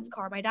dad's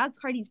car. My dad's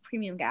car needs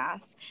premium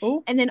gas,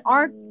 and then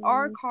our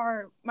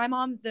car. My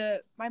mom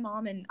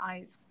and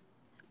I's.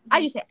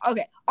 I just say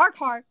okay. Our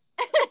car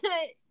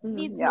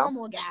needs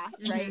normal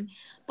gas, right?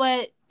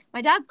 But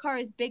my dad's car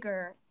is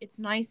bigger. It's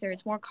nicer.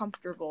 It's more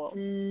comfortable.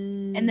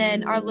 And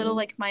then our little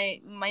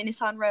my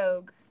Nissan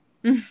Rogue.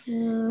 The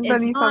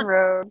Nissan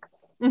Rogue.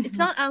 It's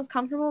not as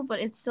comfortable, but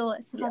it still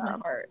has my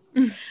heart.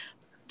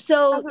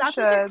 So that's what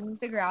they're trying to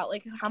figure out,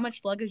 like how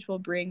much luggage we'll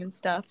bring and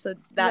stuff. So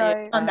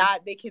that on that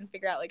they can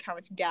figure out like how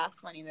much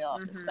gas money they'll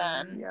have to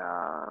spend.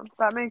 Yeah,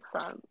 that makes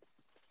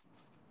sense.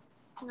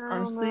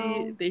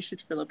 Honestly, they should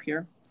fill up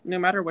here, no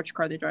matter which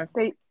car they drive.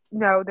 They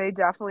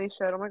definitely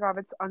should. Oh my god, if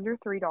it's under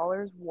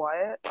 $3,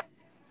 what?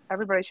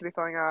 Everybody should be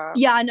filling up.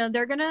 Yeah, I know.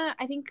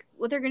 I think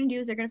what they're gonna do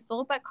is they're gonna fill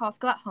up at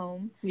Costco at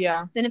home.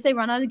 Yeah. Then if they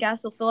run out of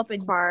gas, they'll fill up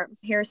in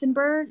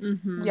Harrisonburg.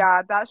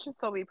 Yeah, that should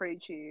still be pretty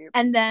cheap.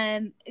 And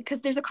then,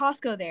 because there's a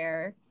Costco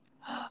there,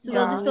 so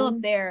they'll just fill up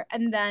there.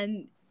 And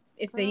then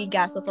if they need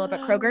gas, they'll fill up at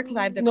Kroger because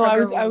I have the Kroger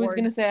rewards. I was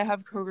gonna say I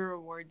have Kroger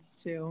rewards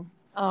too.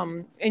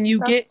 And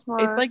you get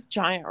it's like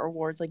giant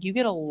rewards. Like you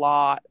get a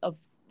lot of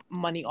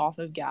money off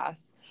of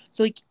gas.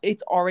 So like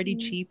it's already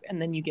cheap,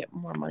 and then you get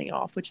more money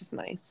off, which is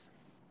nice.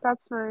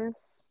 That's nice.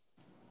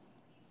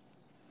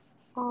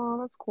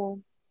 Oh, that's cool.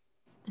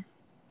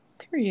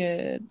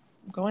 Period.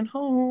 I'm going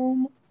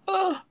home.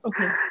 Oh,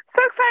 okay.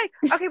 So exciting.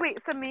 Okay, wait.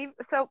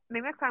 So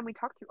maybe next time we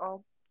talk to you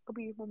all, it'll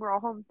be when we're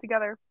all home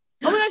together.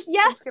 Oh my gosh,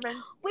 yes.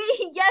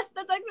 Wait, yes,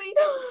 that's actually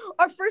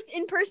our first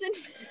in-person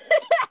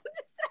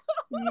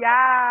episode.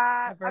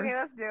 Yeah. Ever. Okay,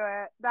 let's do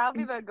it. That'll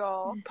be the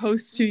goal.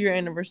 Post 2-year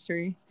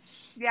anniversary.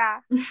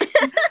 Yeah.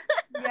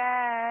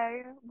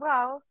 Yay.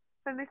 Well,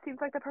 then this seems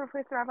like the perfect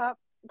place to wrap up.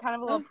 Kind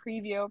of a little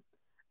preview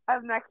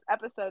of next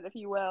episode, if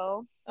you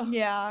will.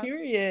 Yeah.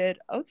 Period.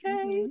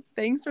 Okay.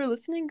 Thanks for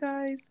listening,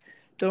 guys.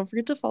 Don't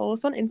forget to follow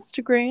us on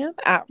Instagram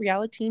at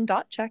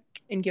realitine.check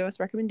and give us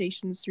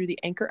recommendations through the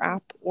Anchor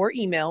app or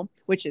email,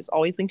 which is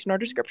always linked in our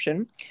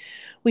description.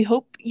 We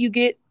hope you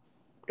get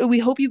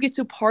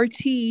to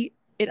party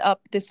it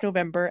up this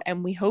November,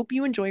 and we hope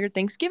you enjoy your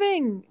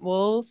Thanksgiving.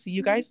 We'll see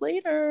you guys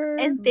later.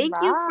 And thank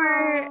you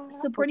for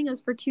supporting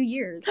us for 2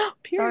 years.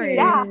 Period.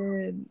 Yeah.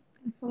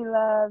 We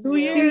love 2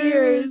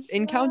 years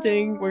and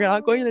counting. We're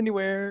not going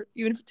anywhere.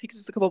 Even if it takes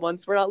us a couple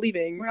months, we're not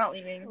leaving.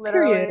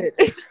 Literally.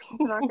 Period.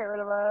 Do not get rid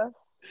of us.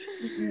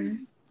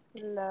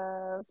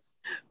 Love.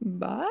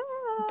 Bye.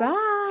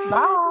 Bye.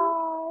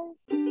 Bye.